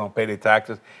some people don't pay their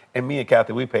taxes. And me and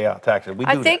Kathy, we pay our taxes.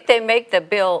 I think they make the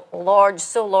bill large,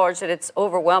 so large that it's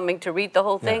overwhelming to read the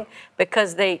whole thing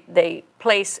because they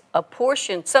place a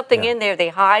portion, something in there, they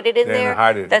hide it in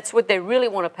there. That's what they really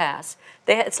want to pass.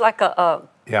 It's like a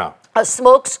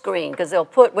smoke screen because they'll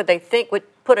put what they think would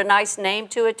put a nice name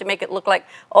to it to make it look like,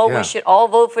 we should all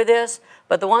vote for this.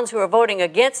 But the ones who are voting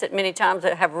against it many times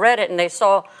that have read it and they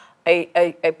saw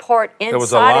a part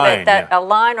inside of it, a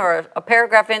line or a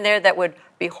paragraph in there that would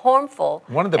be harmful.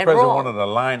 One of the presidents wanted a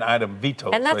line item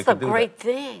veto. And that's a great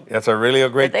thing. That's a really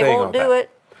great thing. They won't do it.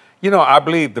 You know, I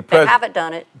believe the they haven't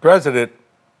done it. President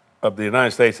of the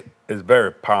United States is a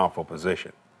very powerful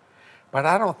position. But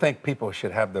I don't think people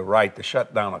should have the right to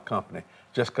shut down a company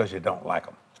just because you don't like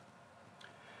them.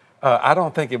 I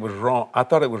don't think it was wrong. I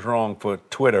thought it was wrong for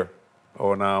Twitter,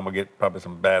 or now I'm going to get probably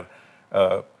some bad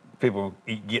people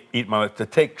eat my to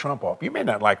take Trump off. You may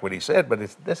not like what he said, but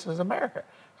this is America.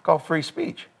 It's called free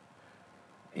speech.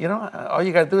 You know, all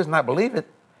you got to do is not believe it.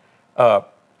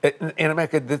 In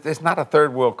America, it's not a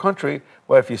third world country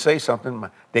where if you say something,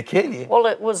 they kill you. Well,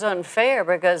 it was unfair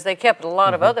because they kept a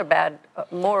lot of other bad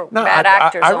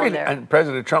actors on there. And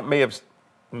President Trump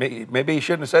maybe he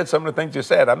shouldn't have said some of the things you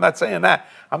said. I'm not saying that.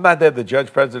 I'm not there to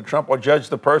judge President Trump or judge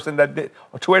the person that did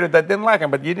or Twitter that didn't like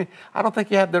him. But I don't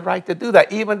think you have the right to do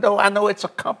that, even though I know it's a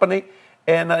company,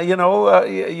 and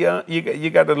you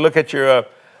got to look at your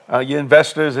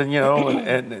investors and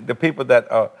and the people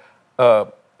that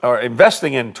are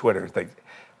investing in Twitter and things.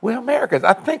 We're Americans.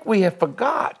 I think we have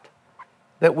forgot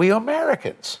that we are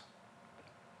Americans.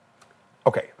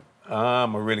 Okay,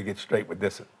 I'm gonna really get straight with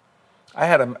this. I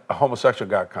had a homosexual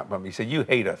guy come to me. He said, "You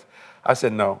hate us." I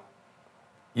said, "No,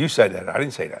 you said that. I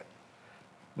didn't say that."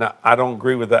 Now, I don't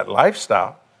agree with that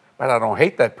lifestyle, but I don't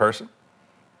hate that person.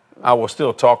 I will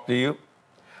still talk to you.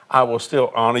 I will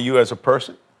still honor you as a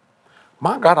person.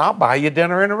 My God, I'll buy you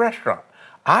dinner in a restaurant.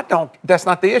 That's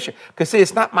not the issue. Because see,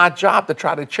 it's not my job to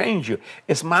try to change you.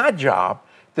 It's my job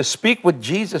to speak what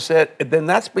Jesus said, and then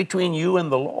that's between you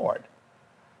and the Lord.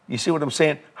 You see what I'm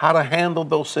saying? How to handle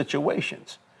those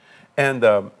situations.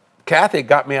 And Kathy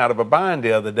got me out of a bind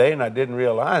the other day, and I didn't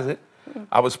realize it.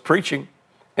 I was preaching,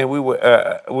 and we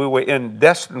were in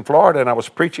Destin, Florida, and I was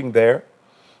preaching there.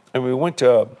 And we went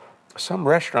to some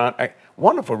restaurant, a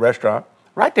wonderful restaurant,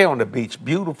 right there on the beach,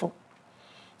 beautiful.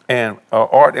 And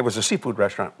it was a seafood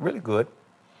restaurant, really good.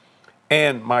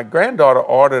 And my granddaughter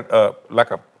ordered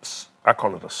I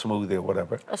call it a smoothie or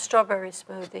whatever. A strawberry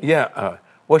smoothie. Yeah.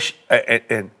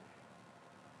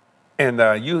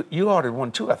 You ordered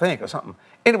one too, I think, or something.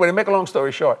 Anyway, to make a long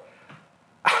story short,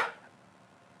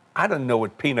 I didn't know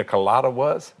what pina colada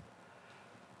was,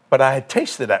 but I had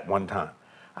tasted that one time.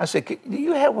 I said, "Do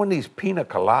you have one of these pina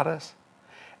coladas?"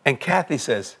 And Kathy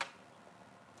says,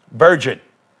 "Virgin."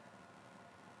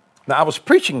 Now, I was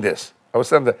preaching this. I was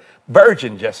saying,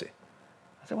 "Virgin, Jesse."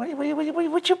 I said, what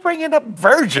you bringing up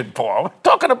virgin for? I'm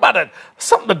talking about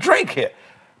something to drink here.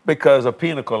 Because a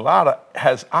pina colada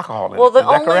has alcohol in it. Is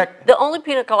that correct? The only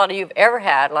pina colada you've ever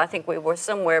had, I think we were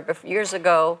somewhere years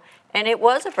ago, and it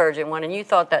was a virgin one, and you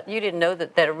thought that you didn't know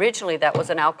that originally that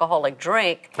was an alcoholic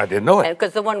drink. I didn't know it.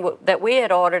 Because the one that we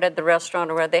had ordered at the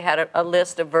restaurant, where they had a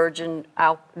list of virgin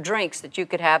drinks that you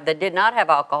could have that did not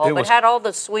have alcohol, but had all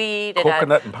the sweet.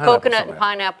 Coconut and pineapple. Coconut and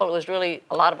pineapple. It was really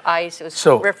a lot of ice. It was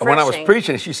refreshing. When I was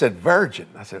preaching, she said virgin.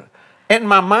 I said, in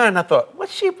my mind, I thought,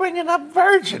 what's she bringing up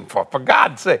virgin for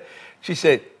God's sake? She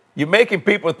said, "You're making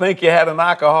people think you had an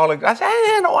alcoholic." I said,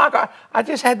 "I had no alcohol. I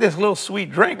just had this little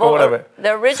sweet drink or whatever."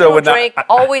 The original drink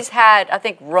always had, I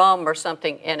think, rum or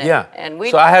something in it. Yeah. And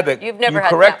so I had to. You've never you had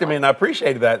corrected that me, one. and I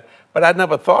appreciated that. But I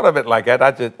never thought of it like that.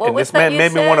 And this man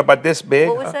made me want about this big.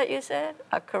 What was that you said?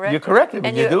 I corrected. You corrected me.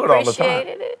 And you do it all the time.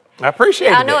 Appreciated it. I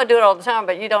appreciate it. I know I do it all the time,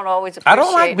 but you don't always appreciate it. I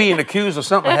don't like being accused of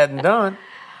something I hadn't done.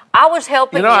 I was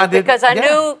helping you because I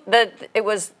knew that it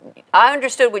was. I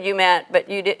understood what you meant, but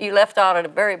you left out a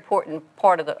very important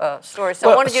part of the story.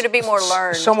 So I wanted you to be more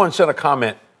learned. Someone sent a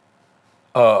comment.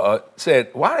 Said,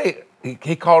 "Why?"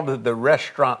 He called it the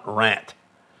restaurant rant.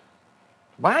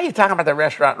 Why are you talking about the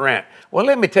restaurant rant? Well,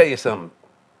 let me tell you something.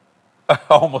 I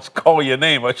almost called your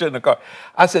name. I shouldn't have called.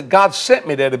 I said, God sent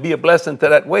me there to be a blessing to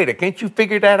that waiter. Can't you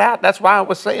figure that out? That's why I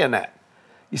was saying that.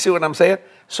 You see what I'm saying?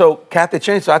 So Kathy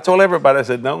changed. So I told everybody, I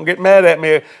said, don't get mad at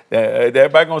me.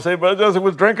 Everybody going to say, Brother Joseph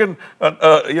was drinking,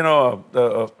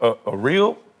 a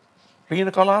real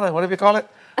pina colada, whatever you call it.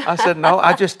 I said, no,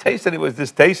 I just tasted it. It was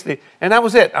this tasty. And that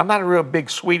was it. I'm not a real big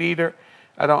sweet eater.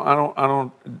 I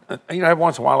don't, every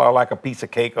once in a while I like a piece of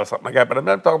cake or something like that. But I'm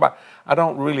talking about, I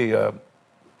don't really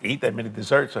eat that many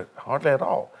desserts, hardly at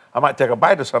all. I might take a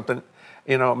bite of something.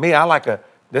 Me,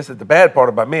 this is the bad part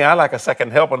about me. I like a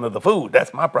second helping of the food.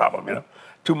 That's my problem,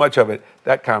 Too much of it,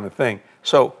 that kind of thing.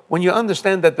 So when you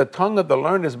understand that the tongue of the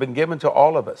learned has been given to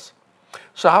all of us.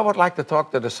 So I would like to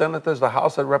talk to the senators, the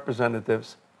House of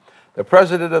Representatives, the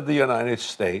President of the United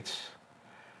States,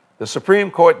 the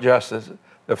Supreme Court Justice,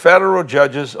 the federal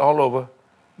judges all over.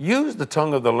 Use the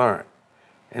tongue of the learned.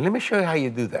 And let me show you how you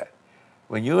do that.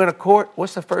 When you're in a court,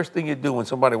 what's the first thing you do when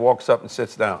somebody walks up and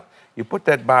sits down? You put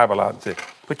that Bible out and say,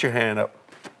 put your hand up.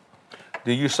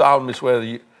 Do you solemnly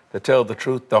swear to tell the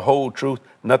truth, the whole truth,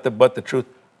 nothing but the truth,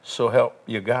 so help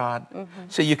you God? Mm-hmm.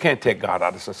 See, you can't take God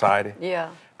out of society. Yeah.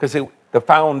 Because the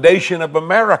foundation of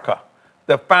America,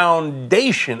 the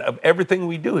foundation of everything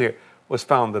we do here was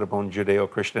founded upon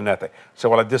Judeo-Christian ethic. So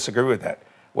will I disagree with that?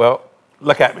 Well,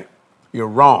 look at me. You're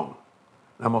wrong.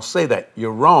 I'm going to say that.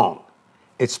 You're wrong.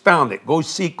 It's founded. Go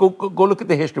look at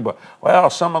the history book. Well,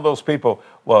 some of those people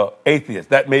were atheists.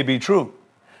 That may be true.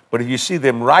 But if you see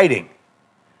them writing,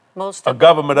 most of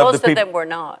them were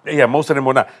not. Yeah, most of them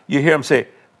were not. You hear them say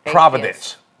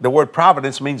providence. The word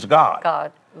providence means God.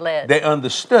 God led. They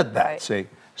understood that, right. See.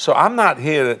 So I'm not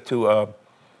here to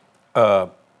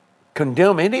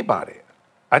condemn anybody.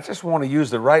 I just want to use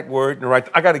the right word and the right.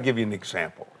 I got to give you an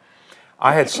example.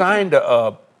 I had signed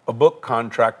a book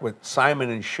contract with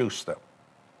Simon & Schuster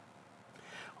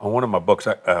on one of my books,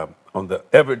 on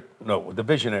the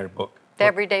Visionary book. The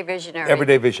Everyday Visionary.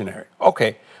 Everyday Visionary.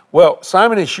 Okay. Well,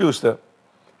 Simon & Schuster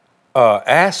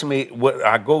asked me, would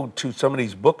I go to some of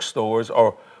these bookstores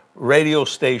or radio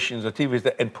stations or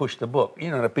TVs and push the book?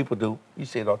 You know that people do. You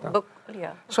see it all the time.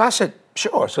 Yeah. So I said,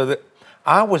 sure. So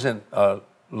I was in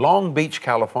Long Beach,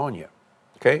 California.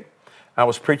 Okay. I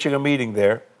was preaching a meeting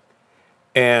there.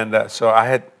 And so I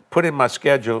had put in my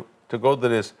schedule to go to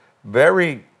this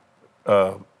very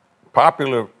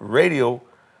popular radio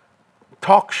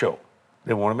talk show.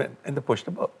 They wanted me and to push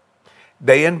the book.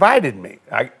 They invited me.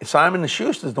 Simon &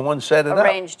 Schuster's the one who set it up.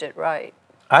 Arranged it, right.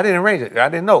 I didn't arrange it. I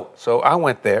didn't know. So I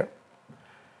went there.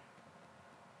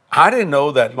 I didn't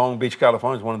know that Long Beach,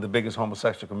 California is one of the biggest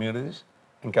homosexual communities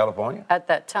in California. At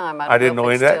that time, I didn't know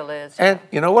any of that. Still is. And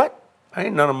you know what? I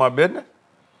ain't none of my business.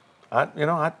 I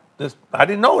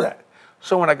didn't know that.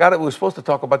 So when I got it, we were supposed to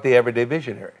talk about the Everyday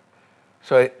Visionary.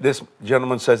 So this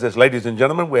gentleman says this, ladies and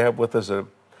gentlemen, we have with us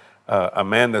a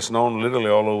man that's known literally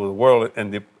all over the world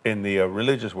in the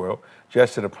religious world,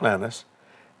 Jesse Duplantis,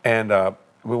 and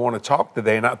we want to talk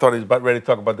today. And I thought he was about ready to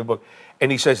talk about the book.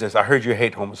 And he says this, I heard you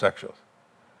hate homosexuals.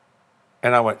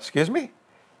 And I went, excuse me?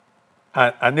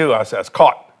 I knew, I was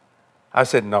caught. I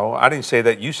said, no, I didn't say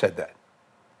that. You said that.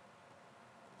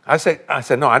 I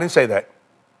said, no, I didn't say that.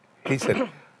 He said,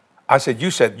 I said,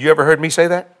 you said, you ever heard me say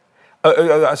that?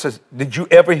 I said, did you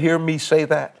ever hear me say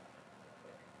that?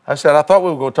 I said, I thought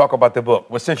we were going to talk about the book.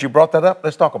 Well, since you brought that up,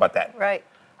 let's talk about that. Right.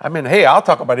 I mean, hey, I'll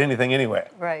talk about anything anyway.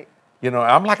 Right.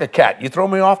 I'm like a cat. You throw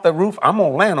me off the roof, I'm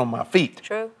going to land on my feet.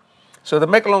 True. So to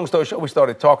make a long story short, we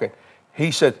started talking.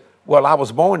 He said, well, I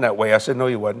was born that way. I said, no,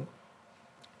 you wasn't.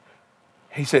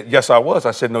 He said, yes, I was.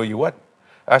 I said, no, you wasn't.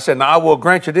 I said, now I will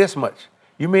grant you this much.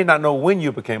 You may not know when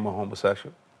you became a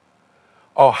homosexual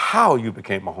or how you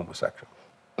became a homosexual.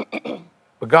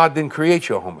 But God didn't create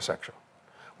you a homosexual.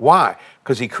 Why?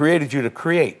 Because he created you to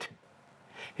create.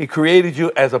 He created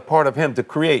you as a part of him to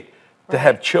create, to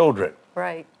have children.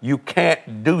 Right. You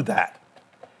can't do that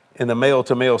in a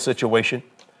male-to-male situation.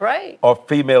 Right. Or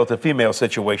female-to-female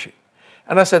situation.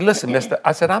 And I said, listen, mister,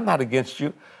 I said, I'm not against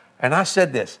you. And I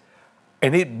said this,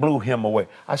 and it blew him away.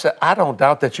 I said, I don't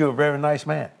doubt that you're a very nice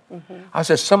man. Mm-hmm. I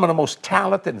said, some of the most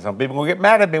talented, and some people are going to get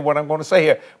mad at me what I'm going to say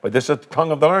here, but this is the tongue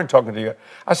of the learned talking to you.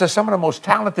 I said, some of the most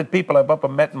talented people I've ever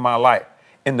met in my life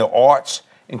in the arts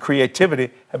and creativity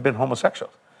have been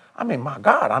homosexuals. I mean, my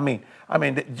God,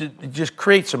 it just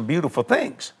creates some beautiful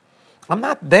things. I'm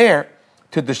not there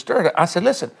to disturb it. I said,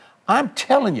 listen, I'm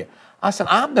telling you. I said,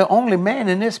 I'm the only man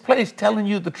in this place telling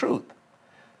you the truth.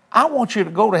 I want you to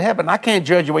go to heaven. I can't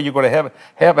judge you whether you go to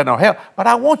heaven or hell, but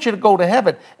I want you to go to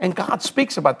heaven. And God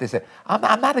speaks about this.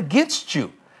 I'm not against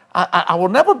you. I will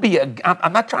never be.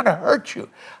 I'm not trying to hurt you.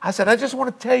 I said, I just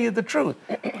want to tell you the truth.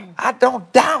 I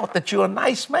don't doubt that you're a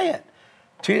nice man.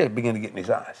 Tears began to get in his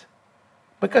eyes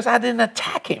because I didn't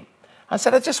attack him. I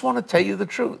said, I just want to tell you the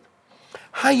truth.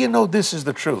 How you know this is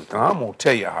the truth? And I'm going to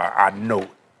tell you how I know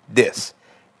this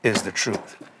is the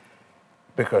truth.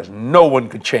 Because no one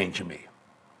could change me.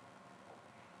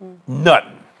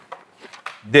 Nothing.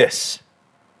 This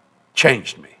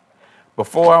changed me.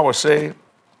 Before I was saved,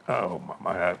 oh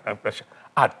my,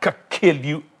 I'd kill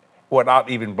you without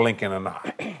even blinking an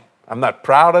eye. I'm not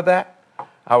proud of that.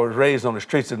 I was raised on the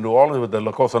streets of New Orleans with the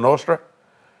La Cosa Nostra.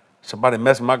 Somebody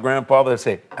messed with my grandfather and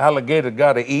say, alligator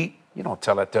got to eat. You don't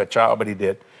tell that to a child, but he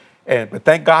did. But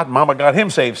thank God, Mama got him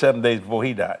saved 7 days before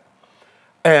he died.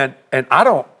 And I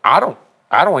don't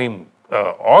even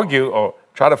argue or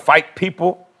try to fight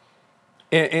people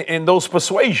in those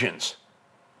persuasions.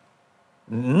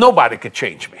 Nobody could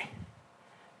change me.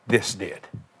 This did.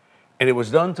 And it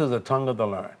was done to the tongue of the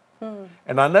learned.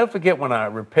 And I'll never forget when I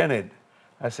repented,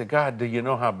 I said, God, do you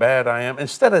know how bad I am?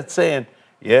 Instead of saying,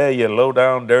 yeah, you low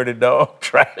down, dirty dog,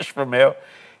 trash from hell,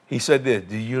 he said this,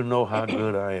 do you know how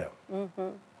good I am? Mm-hmm.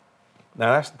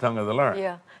 Now that's the tongue of the learned.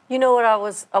 Yeah. You know what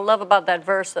I love about that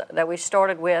verse that we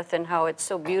started with, and how it's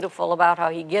so beautiful about how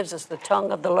he gives us the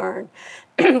tongue of the learned.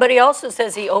 But he also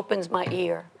says he opens my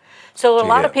ear. So a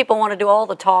lot of people want to do all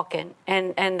the talking,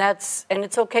 and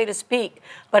it's okay to speak,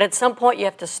 but at some point you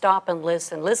have to stop and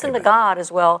listen. Listen Amen. to God as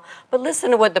well, but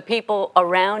listen to what the people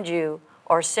around you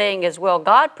are saying as well.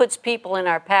 God puts people in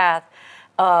our path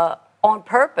on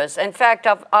purpose. In fact,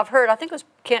 I've heard, I think it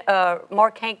was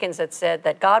Mark Hankins that said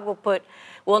that God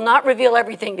will not reveal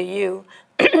everything to you,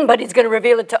 but he's going to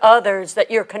reveal it to others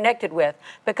that you're connected with,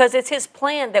 because it's his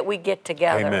plan that we get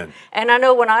together. Amen. And I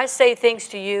know when I say things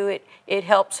to you, it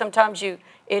helps. Sometimes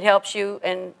it helps you,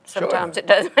 and sometimes it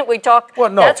doesn't. We talk.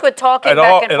 Well, no, that's what talking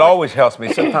back and it forth. always helps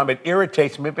me. Sometimes it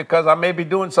irritates me because I may be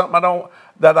doing something I don't want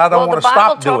to stop doing. The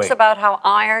Bible talks about how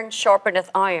iron sharpeneth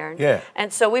iron. Yeah.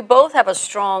 And so we both have a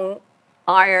strong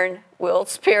iron-willed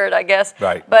spirit, I guess.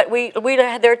 Right. But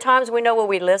there are times we know when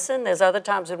we listen. There's other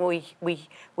times when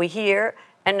we hear.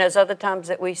 And there's other times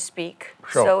that we speak.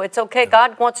 Sure. So it's okay.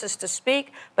 God wants us to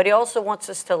speak, but he also wants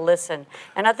us to listen.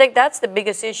 And I think that's the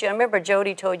biggest issue. I remember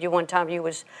Jody told you one time you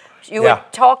were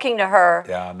talking to her,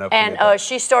 and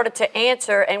she started to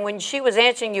answer. And when she was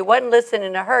answering, you wasn't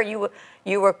listening to her. You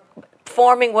were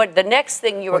forming what the next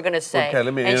thing you were going to say. Okay,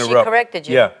 let me interrupt. And she corrected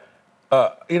you. Yeah.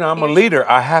 I'm a leader.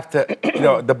 I have to,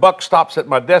 the buck stops at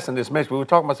my desk in this ministry. We were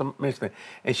talking about some ministry.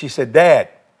 And she said, Dad,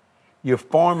 you're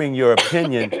forming your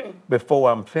opinion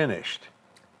before I'm finished.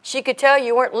 She could tell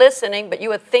you weren't listening, but you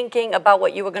were thinking about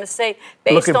what you were going to say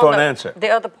based Looking on for an answer. The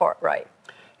other part, right?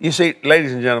 You see,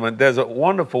 ladies and gentlemen, there's a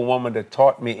wonderful woman that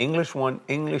taught me English 1,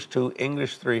 English 2,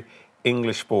 English 3,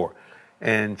 English 4.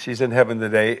 And she's in heaven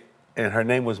today, and her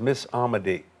name was Miss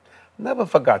Amadi. Never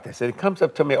forgot this. It comes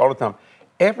up to me all the time.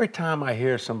 Every time I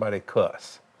hear somebody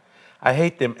cuss, I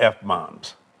hate them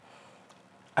F-bombs.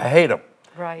 I hate them.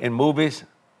 Right. In movies.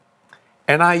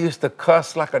 And I used to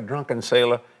cuss like a drunken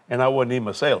sailor, and I wasn't even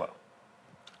a sailor.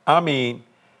 I mean,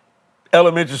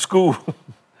 elementary school,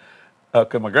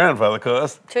 because my grandfather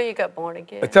cussed. Until you got born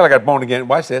again. Until I got born again.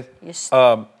 Watch this.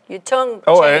 Your tongue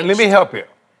Oh, changed. and let me help you.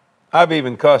 I've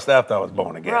even cussed after I was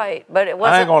born again. Right, but it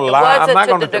wasn't. I ain't gonna lie. I'm not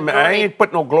gonna. degree. I ain't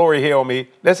put no glory here on me.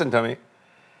 Listen to me.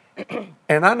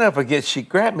 And I never forget. She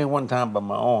grabbed me one time by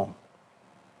my arm,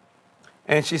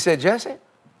 and she said, "Jesse,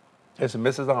 it's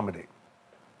Mrs. Amadi.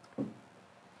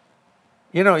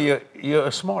 You know, you're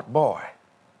a smart boy.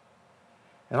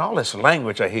 And all this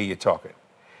language I hear you talking."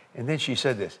 And then she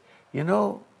said this, "You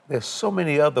know, there's so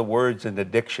many other words in the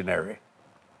dictionary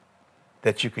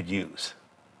that you could use."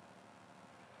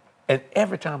 And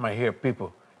every time I hear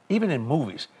people, even in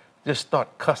movies, just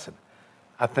start cussing,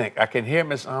 I think I can hear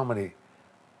Miss Amadi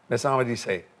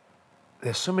say,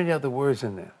 "There's so many other words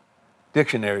in the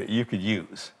dictionary you could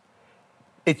use."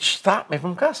 It stopped me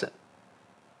from cussing.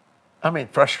 I mean,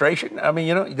 frustration. I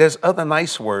mean, there's other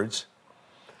nice words.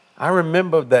 I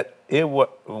remember that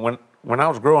when I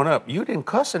was growing up, you didn't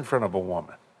cuss in front of a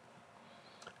woman.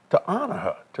 To honor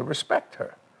her, to respect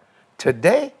her.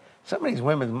 Today, some of these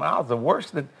women's mouths are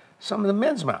worse than some of the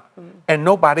men's mouths. Mm-hmm. And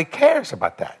nobody cares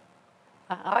about that.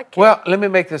 I can't. Well, let me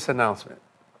make this announcement.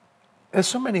 There's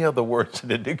so many other words in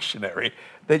the dictionary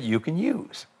that you can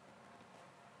use.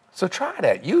 So try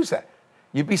that, use that.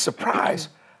 You'd be surprised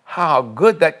how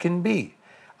good that can be.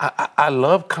 I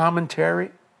love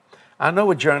commentary. I know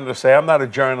what journalists say. I'm not a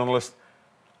journalist.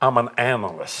 I'm an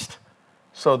analyst.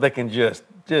 So they can just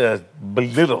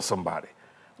belittle somebody.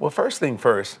 Well, first thing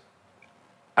first,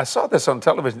 I saw this on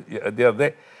television the other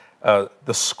day,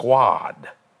 the Squad.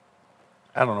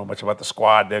 I don't know much about the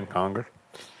Squad then, Congress.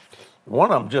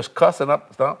 One of them just cussing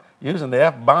up stuff, using the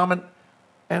F-bombing.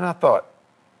 And I thought,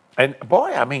 and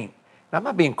boy, I mean, I'm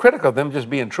not being critical of them, just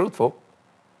being truthful.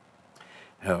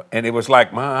 And it was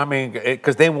like,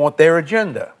 because they want their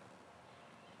agenda.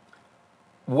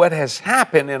 What has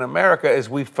happened in America is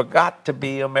we forgot to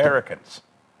be Americans.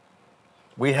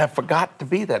 We have forgot to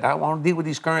be that. I want to deal with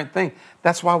these current things.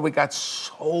 That's why we got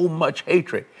so much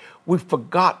hatred. We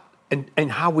forgot,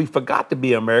 and how we forgot to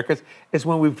be Americans is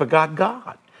when we forgot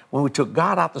God. When we took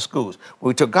God out the schools. When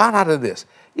we took God out of this.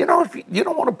 You know, if you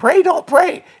don't want to pray, don't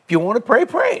pray. If you want to pray,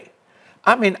 pray.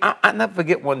 I mean, I never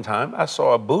forget one time I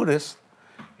saw a Buddhist.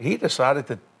 He decided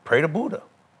to pray to Buddha,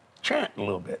 chant a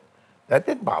little bit. That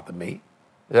didn't bother me.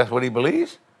 That's what he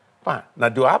believes. Fine. Now,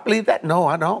 do I believe that? No,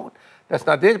 I don't. That's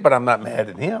not this, but I'm not mad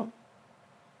at him.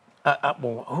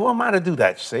 Well, who am I to do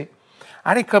that, see?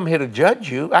 I didn't come here to judge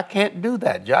you. I can't do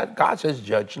that. God says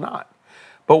judge not.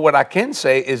 But what I can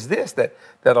say is this, that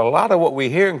a lot of what we're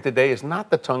hearing today is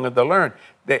not the tongue of the learned.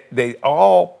 They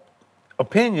all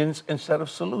opinions instead of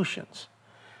solutions.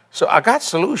 So I got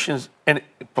solutions, and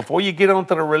before you get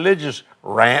onto the religious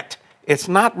rant, it's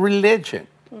not religion.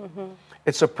 Mm-hmm.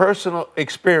 It's a personal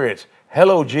experience.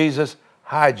 Hello, Jesus.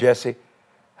 Hi, Jesse.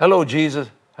 Hello, Jesus.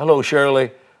 Hello,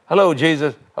 Shirley. Hello,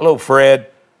 Jesus. Hello,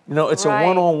 Fred. You know, it's a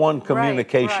one-on-one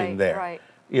communication there. Right.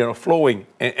 You know, flowing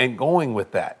and going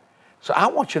with that. So I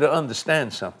want you to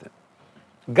understand something.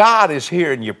 God is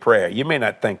hearing your prayer. You may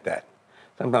not think that.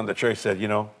 Sometimes the church says, you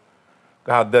know,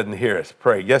 God doesn't hear us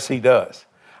pray. Yes, he does.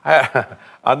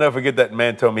 I'll never forget that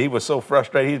man told me he was so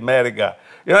frustrated. He's mad at God.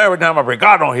 You know, every time I pray,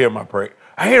 God don't hear my prayer.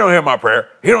 He don't hear my prayer.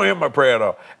 He don't hear my prayer at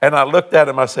all. And I looked at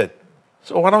him. I said,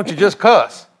 so why don't you just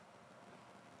cuss?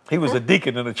 He was a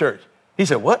deacon in the church. He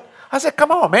said, what? I said,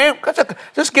 come on, man.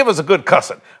 Just give us a good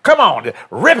cussing. Come on.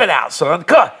 Rip it out, son.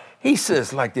 Cuss. He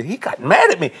says like that. He got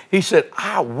mad at me. He said,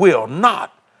 I will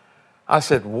not. I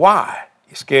said, why?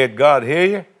 You scared God hear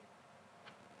you?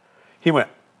 He went,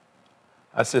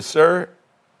 I said, sir,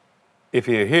 if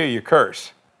he'll hear you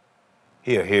curse,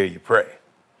 he'll hear you pray.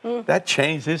 That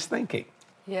changed his thinking.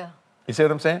 Yeah. You see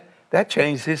what I'm saying? That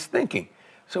changed his thinking.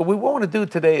 So what we want to do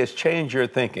today is change your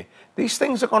thinking. These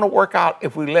things are going to work out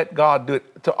if we let God do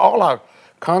it. To all our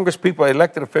Congress people,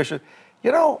 elected officials,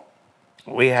 you know,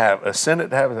 we have a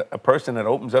Senate, have a person that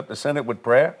opens up the Senate with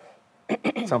prayer.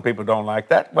 Some people don't like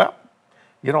that. Well,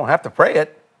 you don't have to pray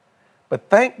it. But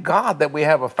thank God that we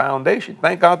have a foundation.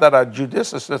 Thank God that our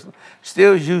judicial system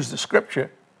still uses the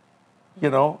scripture, you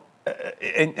know.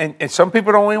 And some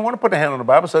people don't even want to put their hand on the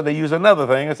Bible, so they use another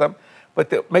thing or something. But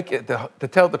to make it to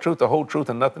tell the truth, the whole truth,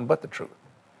 and nothing but the truth.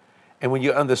 And when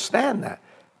you understand that,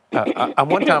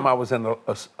 one time I was in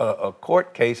a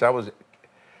court case. I was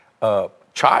a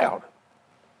child,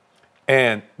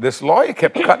 and this lawyer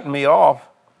kept cutting me off,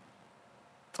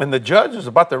 and the judge was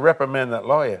about to reprimand that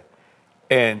lawyer.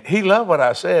 And he loved what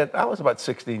I said. I was about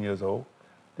 16 years old.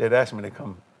 They'd asked me to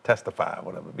come testify,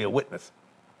 whatever, be a witness.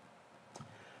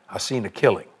 I seen a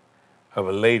killing of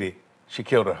a lady. She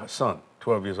killed her son,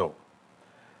 12 years old.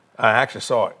 I actually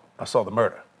saw it. I saw the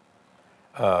murder.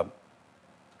 And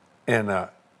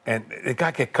the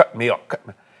guy kept cutting me off,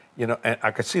 you know, and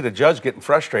I could see the judge getting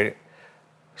frustrated.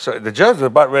 So the judge was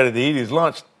about ready to eat his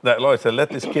lunch. That lawyer said, let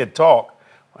this kid talk.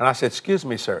 And I said, excuse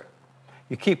me, sir.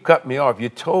 You keep cutting me off. You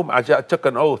told me, I took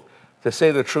an oath to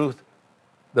say the truth,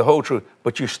 the whole truth,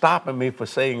 but you're stopping me for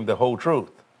saying the whole truth.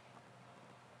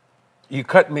 You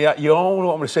cut me out. You only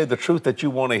want me to say the truth that you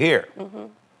want to hear. Mm-hmm.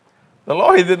 The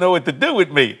lawyer didn't know what to do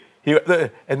with me.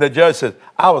 And the judge says,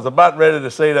 I was about ready to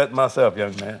say that myself,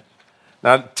 young man.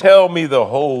 Now tell me the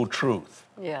whole truth.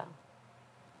 Yeah.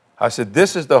 I said,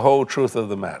 this is the whole truth of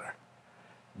the matter.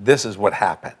 This is what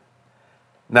happened.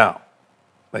 Now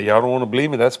y'all don't want to believe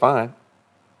me, that's fine.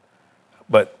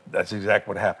 But that's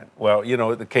exactly what happened. Well, you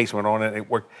know, the case went on and it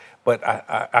worked. But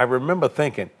I remember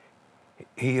thinking,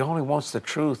 he only wants the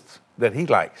truth that he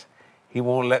likes. He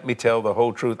won't let me tell the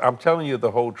whole truth. I'm telling you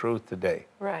the whole truth today.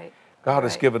 Right. God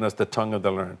has given us the tongue of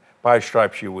the learned. By his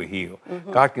stripes you were healed.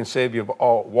 Mm-hmm. God can save you of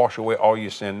all, wash away all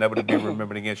your sin, never to be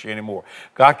remembered against you anymore.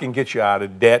 God can get you out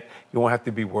of debt. You won't have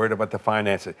to be worried about the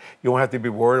finances. You won't have to be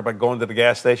worried about going to the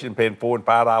gas station, paying $4 and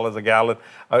 $5 a gallon.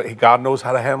 God knows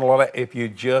how to handle all that if you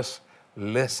just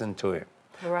listen to him.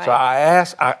 Right. So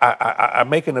I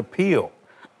make an appeal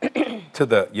to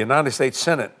the United States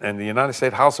Senate and the United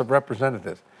States House of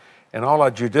Representatives and all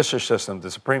our judicial systems, the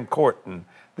Supreme Court, and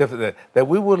that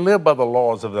we will live by the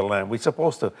laws of the land. We're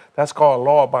supposed to. That's called a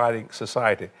law-abiding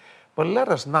society. But let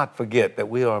us not forget that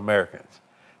we are Americans,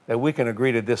 that we can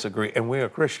agree to disagree, and we are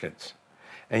Christians.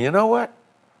 And you know what?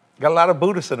 Got a lot of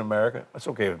Buddhists in America. That's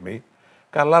okay with me.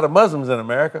 Got a lot of Muslims in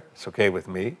America. It's okay with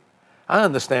me. I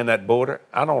understand that border.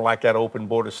 I don't like that open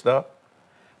border stuff.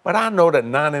 But I know that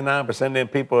 99% of them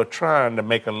people are trying to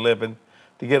make a living,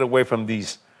 to get away from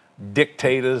these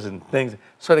dictators and things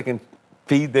so they can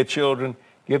feed their children,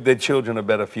 give their children a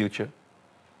better future.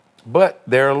 But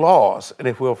there are laws, and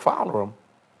if we'll follow them,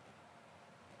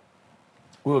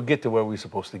 we'll get to where we're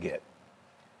supposed to get.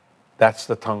 That's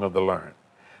the tongue of the learned.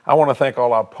 I want to thank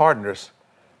all our partners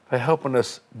for helping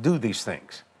us do these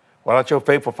things. Without your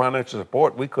faithful financial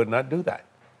support, we could not do that.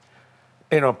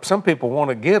 You know, some people want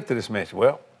to give to this ministry.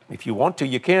 Well, if you want to,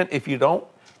 you can. If you don't,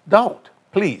 don't.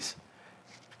 Please.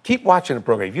 Keep watching the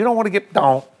program. If you don't want to give,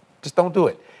 don't. Just don't do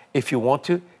it. If you want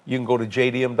to, you can go to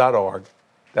jdm.org.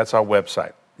 That's our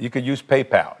website. You can use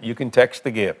PayPal. You can text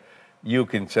to give. You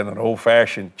can send an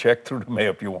old-fashioned check through the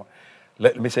mail if you want.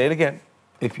 Let me say it again.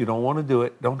 If you don't want to do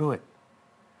it, don't do it.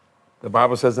 The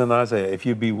Bible says in Isaiah, if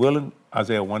you be willing,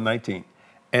 Isaiah 119,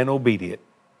 and obedient,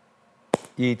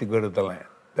 you eat the good of the land.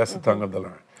 That's the tongue of the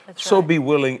learned. So right. be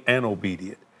willing and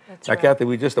obedient. That's now, right. Kathy,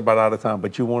 we're just about out of time,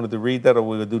 but you wanted to read that, or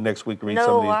we'll do next week? Read some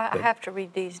of No, these I have to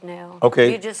read these now.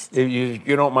 Okay. You just If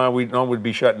you don't mind, we normally would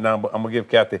be shutting down, but I'm gonna give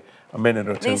Kathy a minute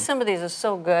or two. some of these are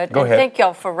so good. Go and ahead. Thank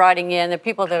y'all for writing in. The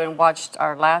people that have watched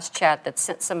our last chat that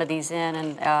sent some of these in,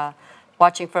 and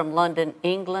watching from London,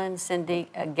 England. Cindy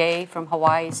Gay from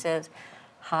Hawaii says,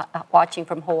 watching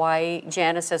from Hawaii.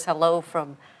 Janice says hello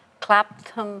from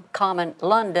Clapham Common,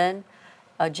 London.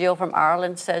 Jill from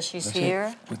Ireland says she's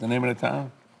here. What's the name of the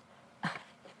town?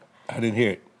 I didn't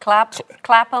hear it. Clapham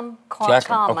Clapham.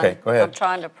 Common. Okay, go ahead. I'm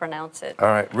trying to pronounce it. All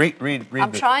right, read.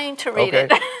 I'm trying to read Okay.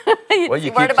 it. Well,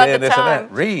 you worried keep about saying the this time. and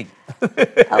that. Read.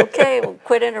 Okay, well,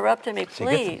 quit interrupting me,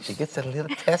 please. She gets a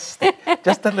little testy.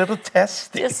 Just a little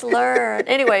testy. Just learn.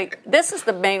 Anyway, this is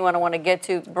the main one I want to get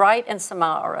to. Bright and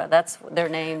Samara. That's their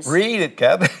names. Read it,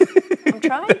 Kathy. I'm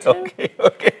trying to.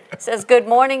 Okay. It says, good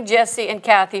morning, Jesse and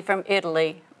Kathy from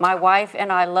Italy. My wife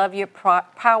and I love your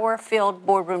power-filled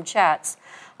boardroom chats.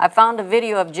 I found a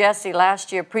video of Jesse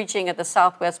last year preaching at the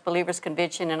Southwest Believers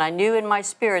Convention, and I knew in my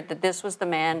spirit that this was the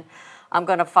man I'm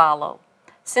going to follow.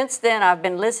 Since then, I've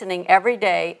been listening every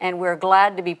day, and we're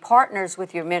glad to be partners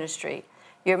with your ministry.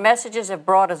 Your messages have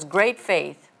brought us great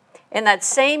faith. In that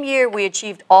same year, we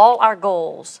achieved all our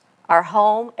goals: our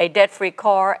home, a debt-free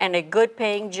car, and a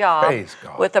good-paying job Praise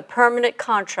God. with a permanent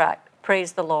contract.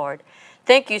 Praise the Lord.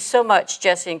 Thank you so much,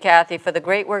 Jesse and Kathy, for the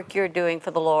great work you're doing for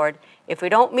the Lord. If we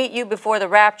don't meet you before the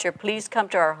rapture, please come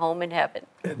to our home in heaven.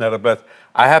 Isn't that the best?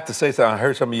 I have to say something. I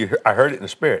heard some of you, I heard it in the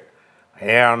spirit.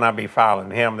 He ought not be following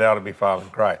him, they ought to be following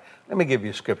Christ. Let me give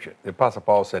you a scripture. The Apostle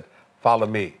Paul said, follow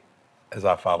me as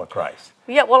I follow Christ.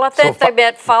 Yeah, well, I think they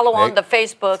meant follow on the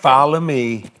Facebook. Follow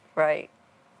me Right.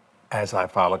 as I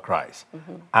follow Christ.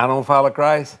 I don't follow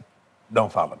Christ,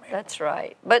 don't follow me. That's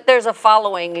right. But there's a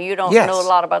following. You don't Yes. know a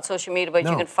lot about social media, but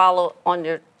No. you can follow on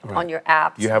your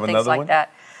apps You have and things another like one?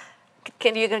 that.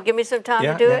 Can you give me some time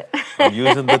to do it? I'm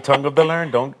using the tongue of the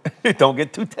learned. Don't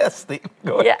get too testy.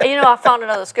 Go ahead. Yeah, I found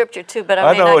another scripture too, but I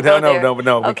I may know, not go no, there. no,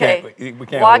 no, we Okay. can't hold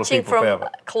the Watching people from forever.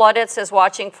 Claudette says,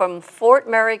 watching from Fort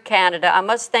Murray, Canada. I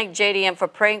must thank JDM for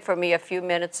praying for me a few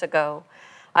minutes ago.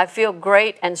 I feel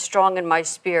great and strong in my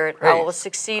spirit. I will Praise.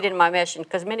 succeed in my mission.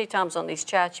 Because many times on these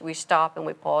chats, we stop and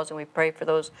we pause and we pray for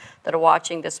those that are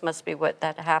watching. This must be what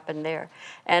that happened there.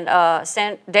 And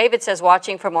David says,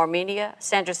 watching from Armenia.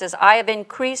 Sandra says, I have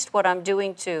increased what I'm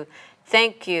doing too.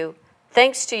 Thank you.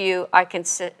 Thanks to you, I can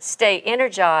stay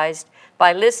energized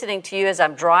by listening to you as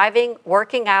I'm driving,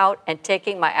 working out, and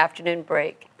taking my afternoon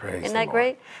break. Praise Isn't the that Lord.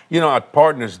 great? You know, our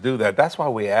partners do that. That's why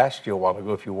we asked you a while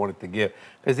ago if you wanted to give.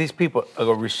 Because these people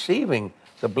are receiving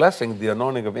the blessing, the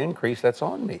anointing of increase that's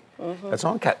on me. That's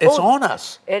on Kat. It's on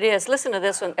us. It is. Listen to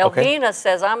this one. Okay. Elvina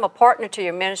says, I'm a partner to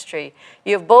your ministry.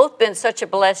 You've both been such a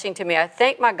blessing to me. I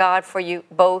thank my God for you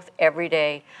both every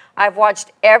day. I've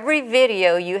watched every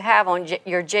video you have on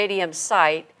your JDM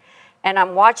site, and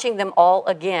I'm watching them all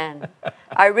again.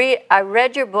 I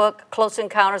read your book, Close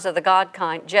Encounters of the God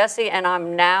Kind, Jesse, and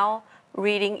I'm now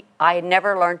reading I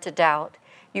Never Learned to Doubt.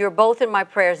 You're both in my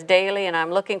prayers daily, and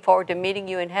I'm looking forward to meeting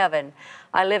you in heaven.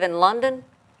 I live in London,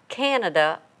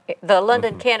 Canada, the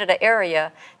London, Canada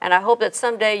area, and I hope that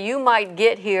someday you might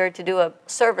get here to do a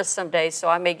service someday, so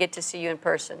I may get to see you in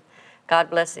person. God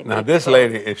bless you. Now, this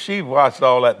lady, if she watched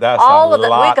all that, that's all a of that,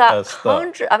 lot we got of stuff.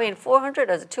 400,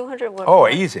 or 200? Oh,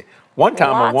 easy. One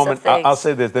time Lots a woman, of things. I'll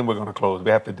say this, then we're going to close.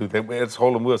 We have to do that. Let's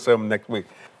hold them. We'll sell them next week.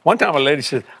 One time a lady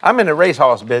said, I'm in the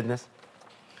racehorse business.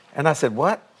 And I said,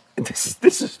 what? And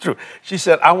this is true. She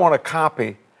said, I want a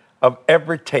copy of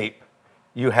every tape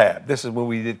you have. This is when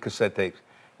we did cassette tapes.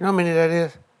 You know how many that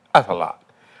is? That's a lot.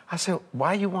 I said,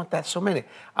 why you want that so many?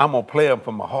 I'm going to play them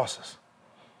for my horses.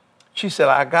 She said,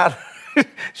 I got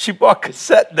she bought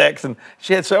cassette decks and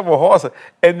she had several horses,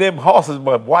 and them horses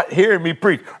were hearing me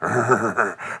preach.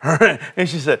 And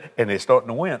she said, and they're starting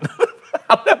to win.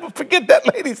 I'll never forget that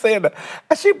lady saying that.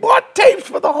 And she bought tapes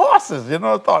for the horses. You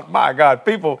know, I thought, my God,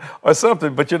 people are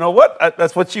something. But you know what?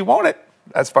 That's what she wanted.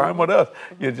 That's fine with us.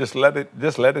 You just let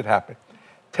it happen.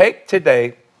 Take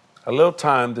today a little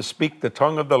time to speak the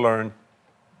tongue of the learned,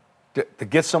 to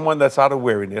get someone that's out of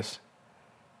weariness,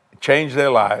 change their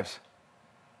lives,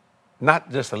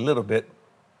 not just a little bit.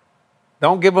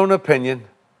 Don't give them an opinion.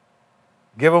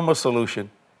 Give them a solution,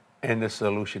 and the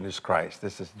solution is Christ.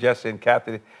 This is Jesse and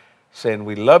Kathy saying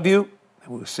we love you,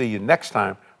 and we'll see you next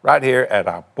time right here at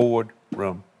our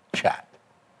boardroom chat.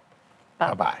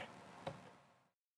 Bye-bye.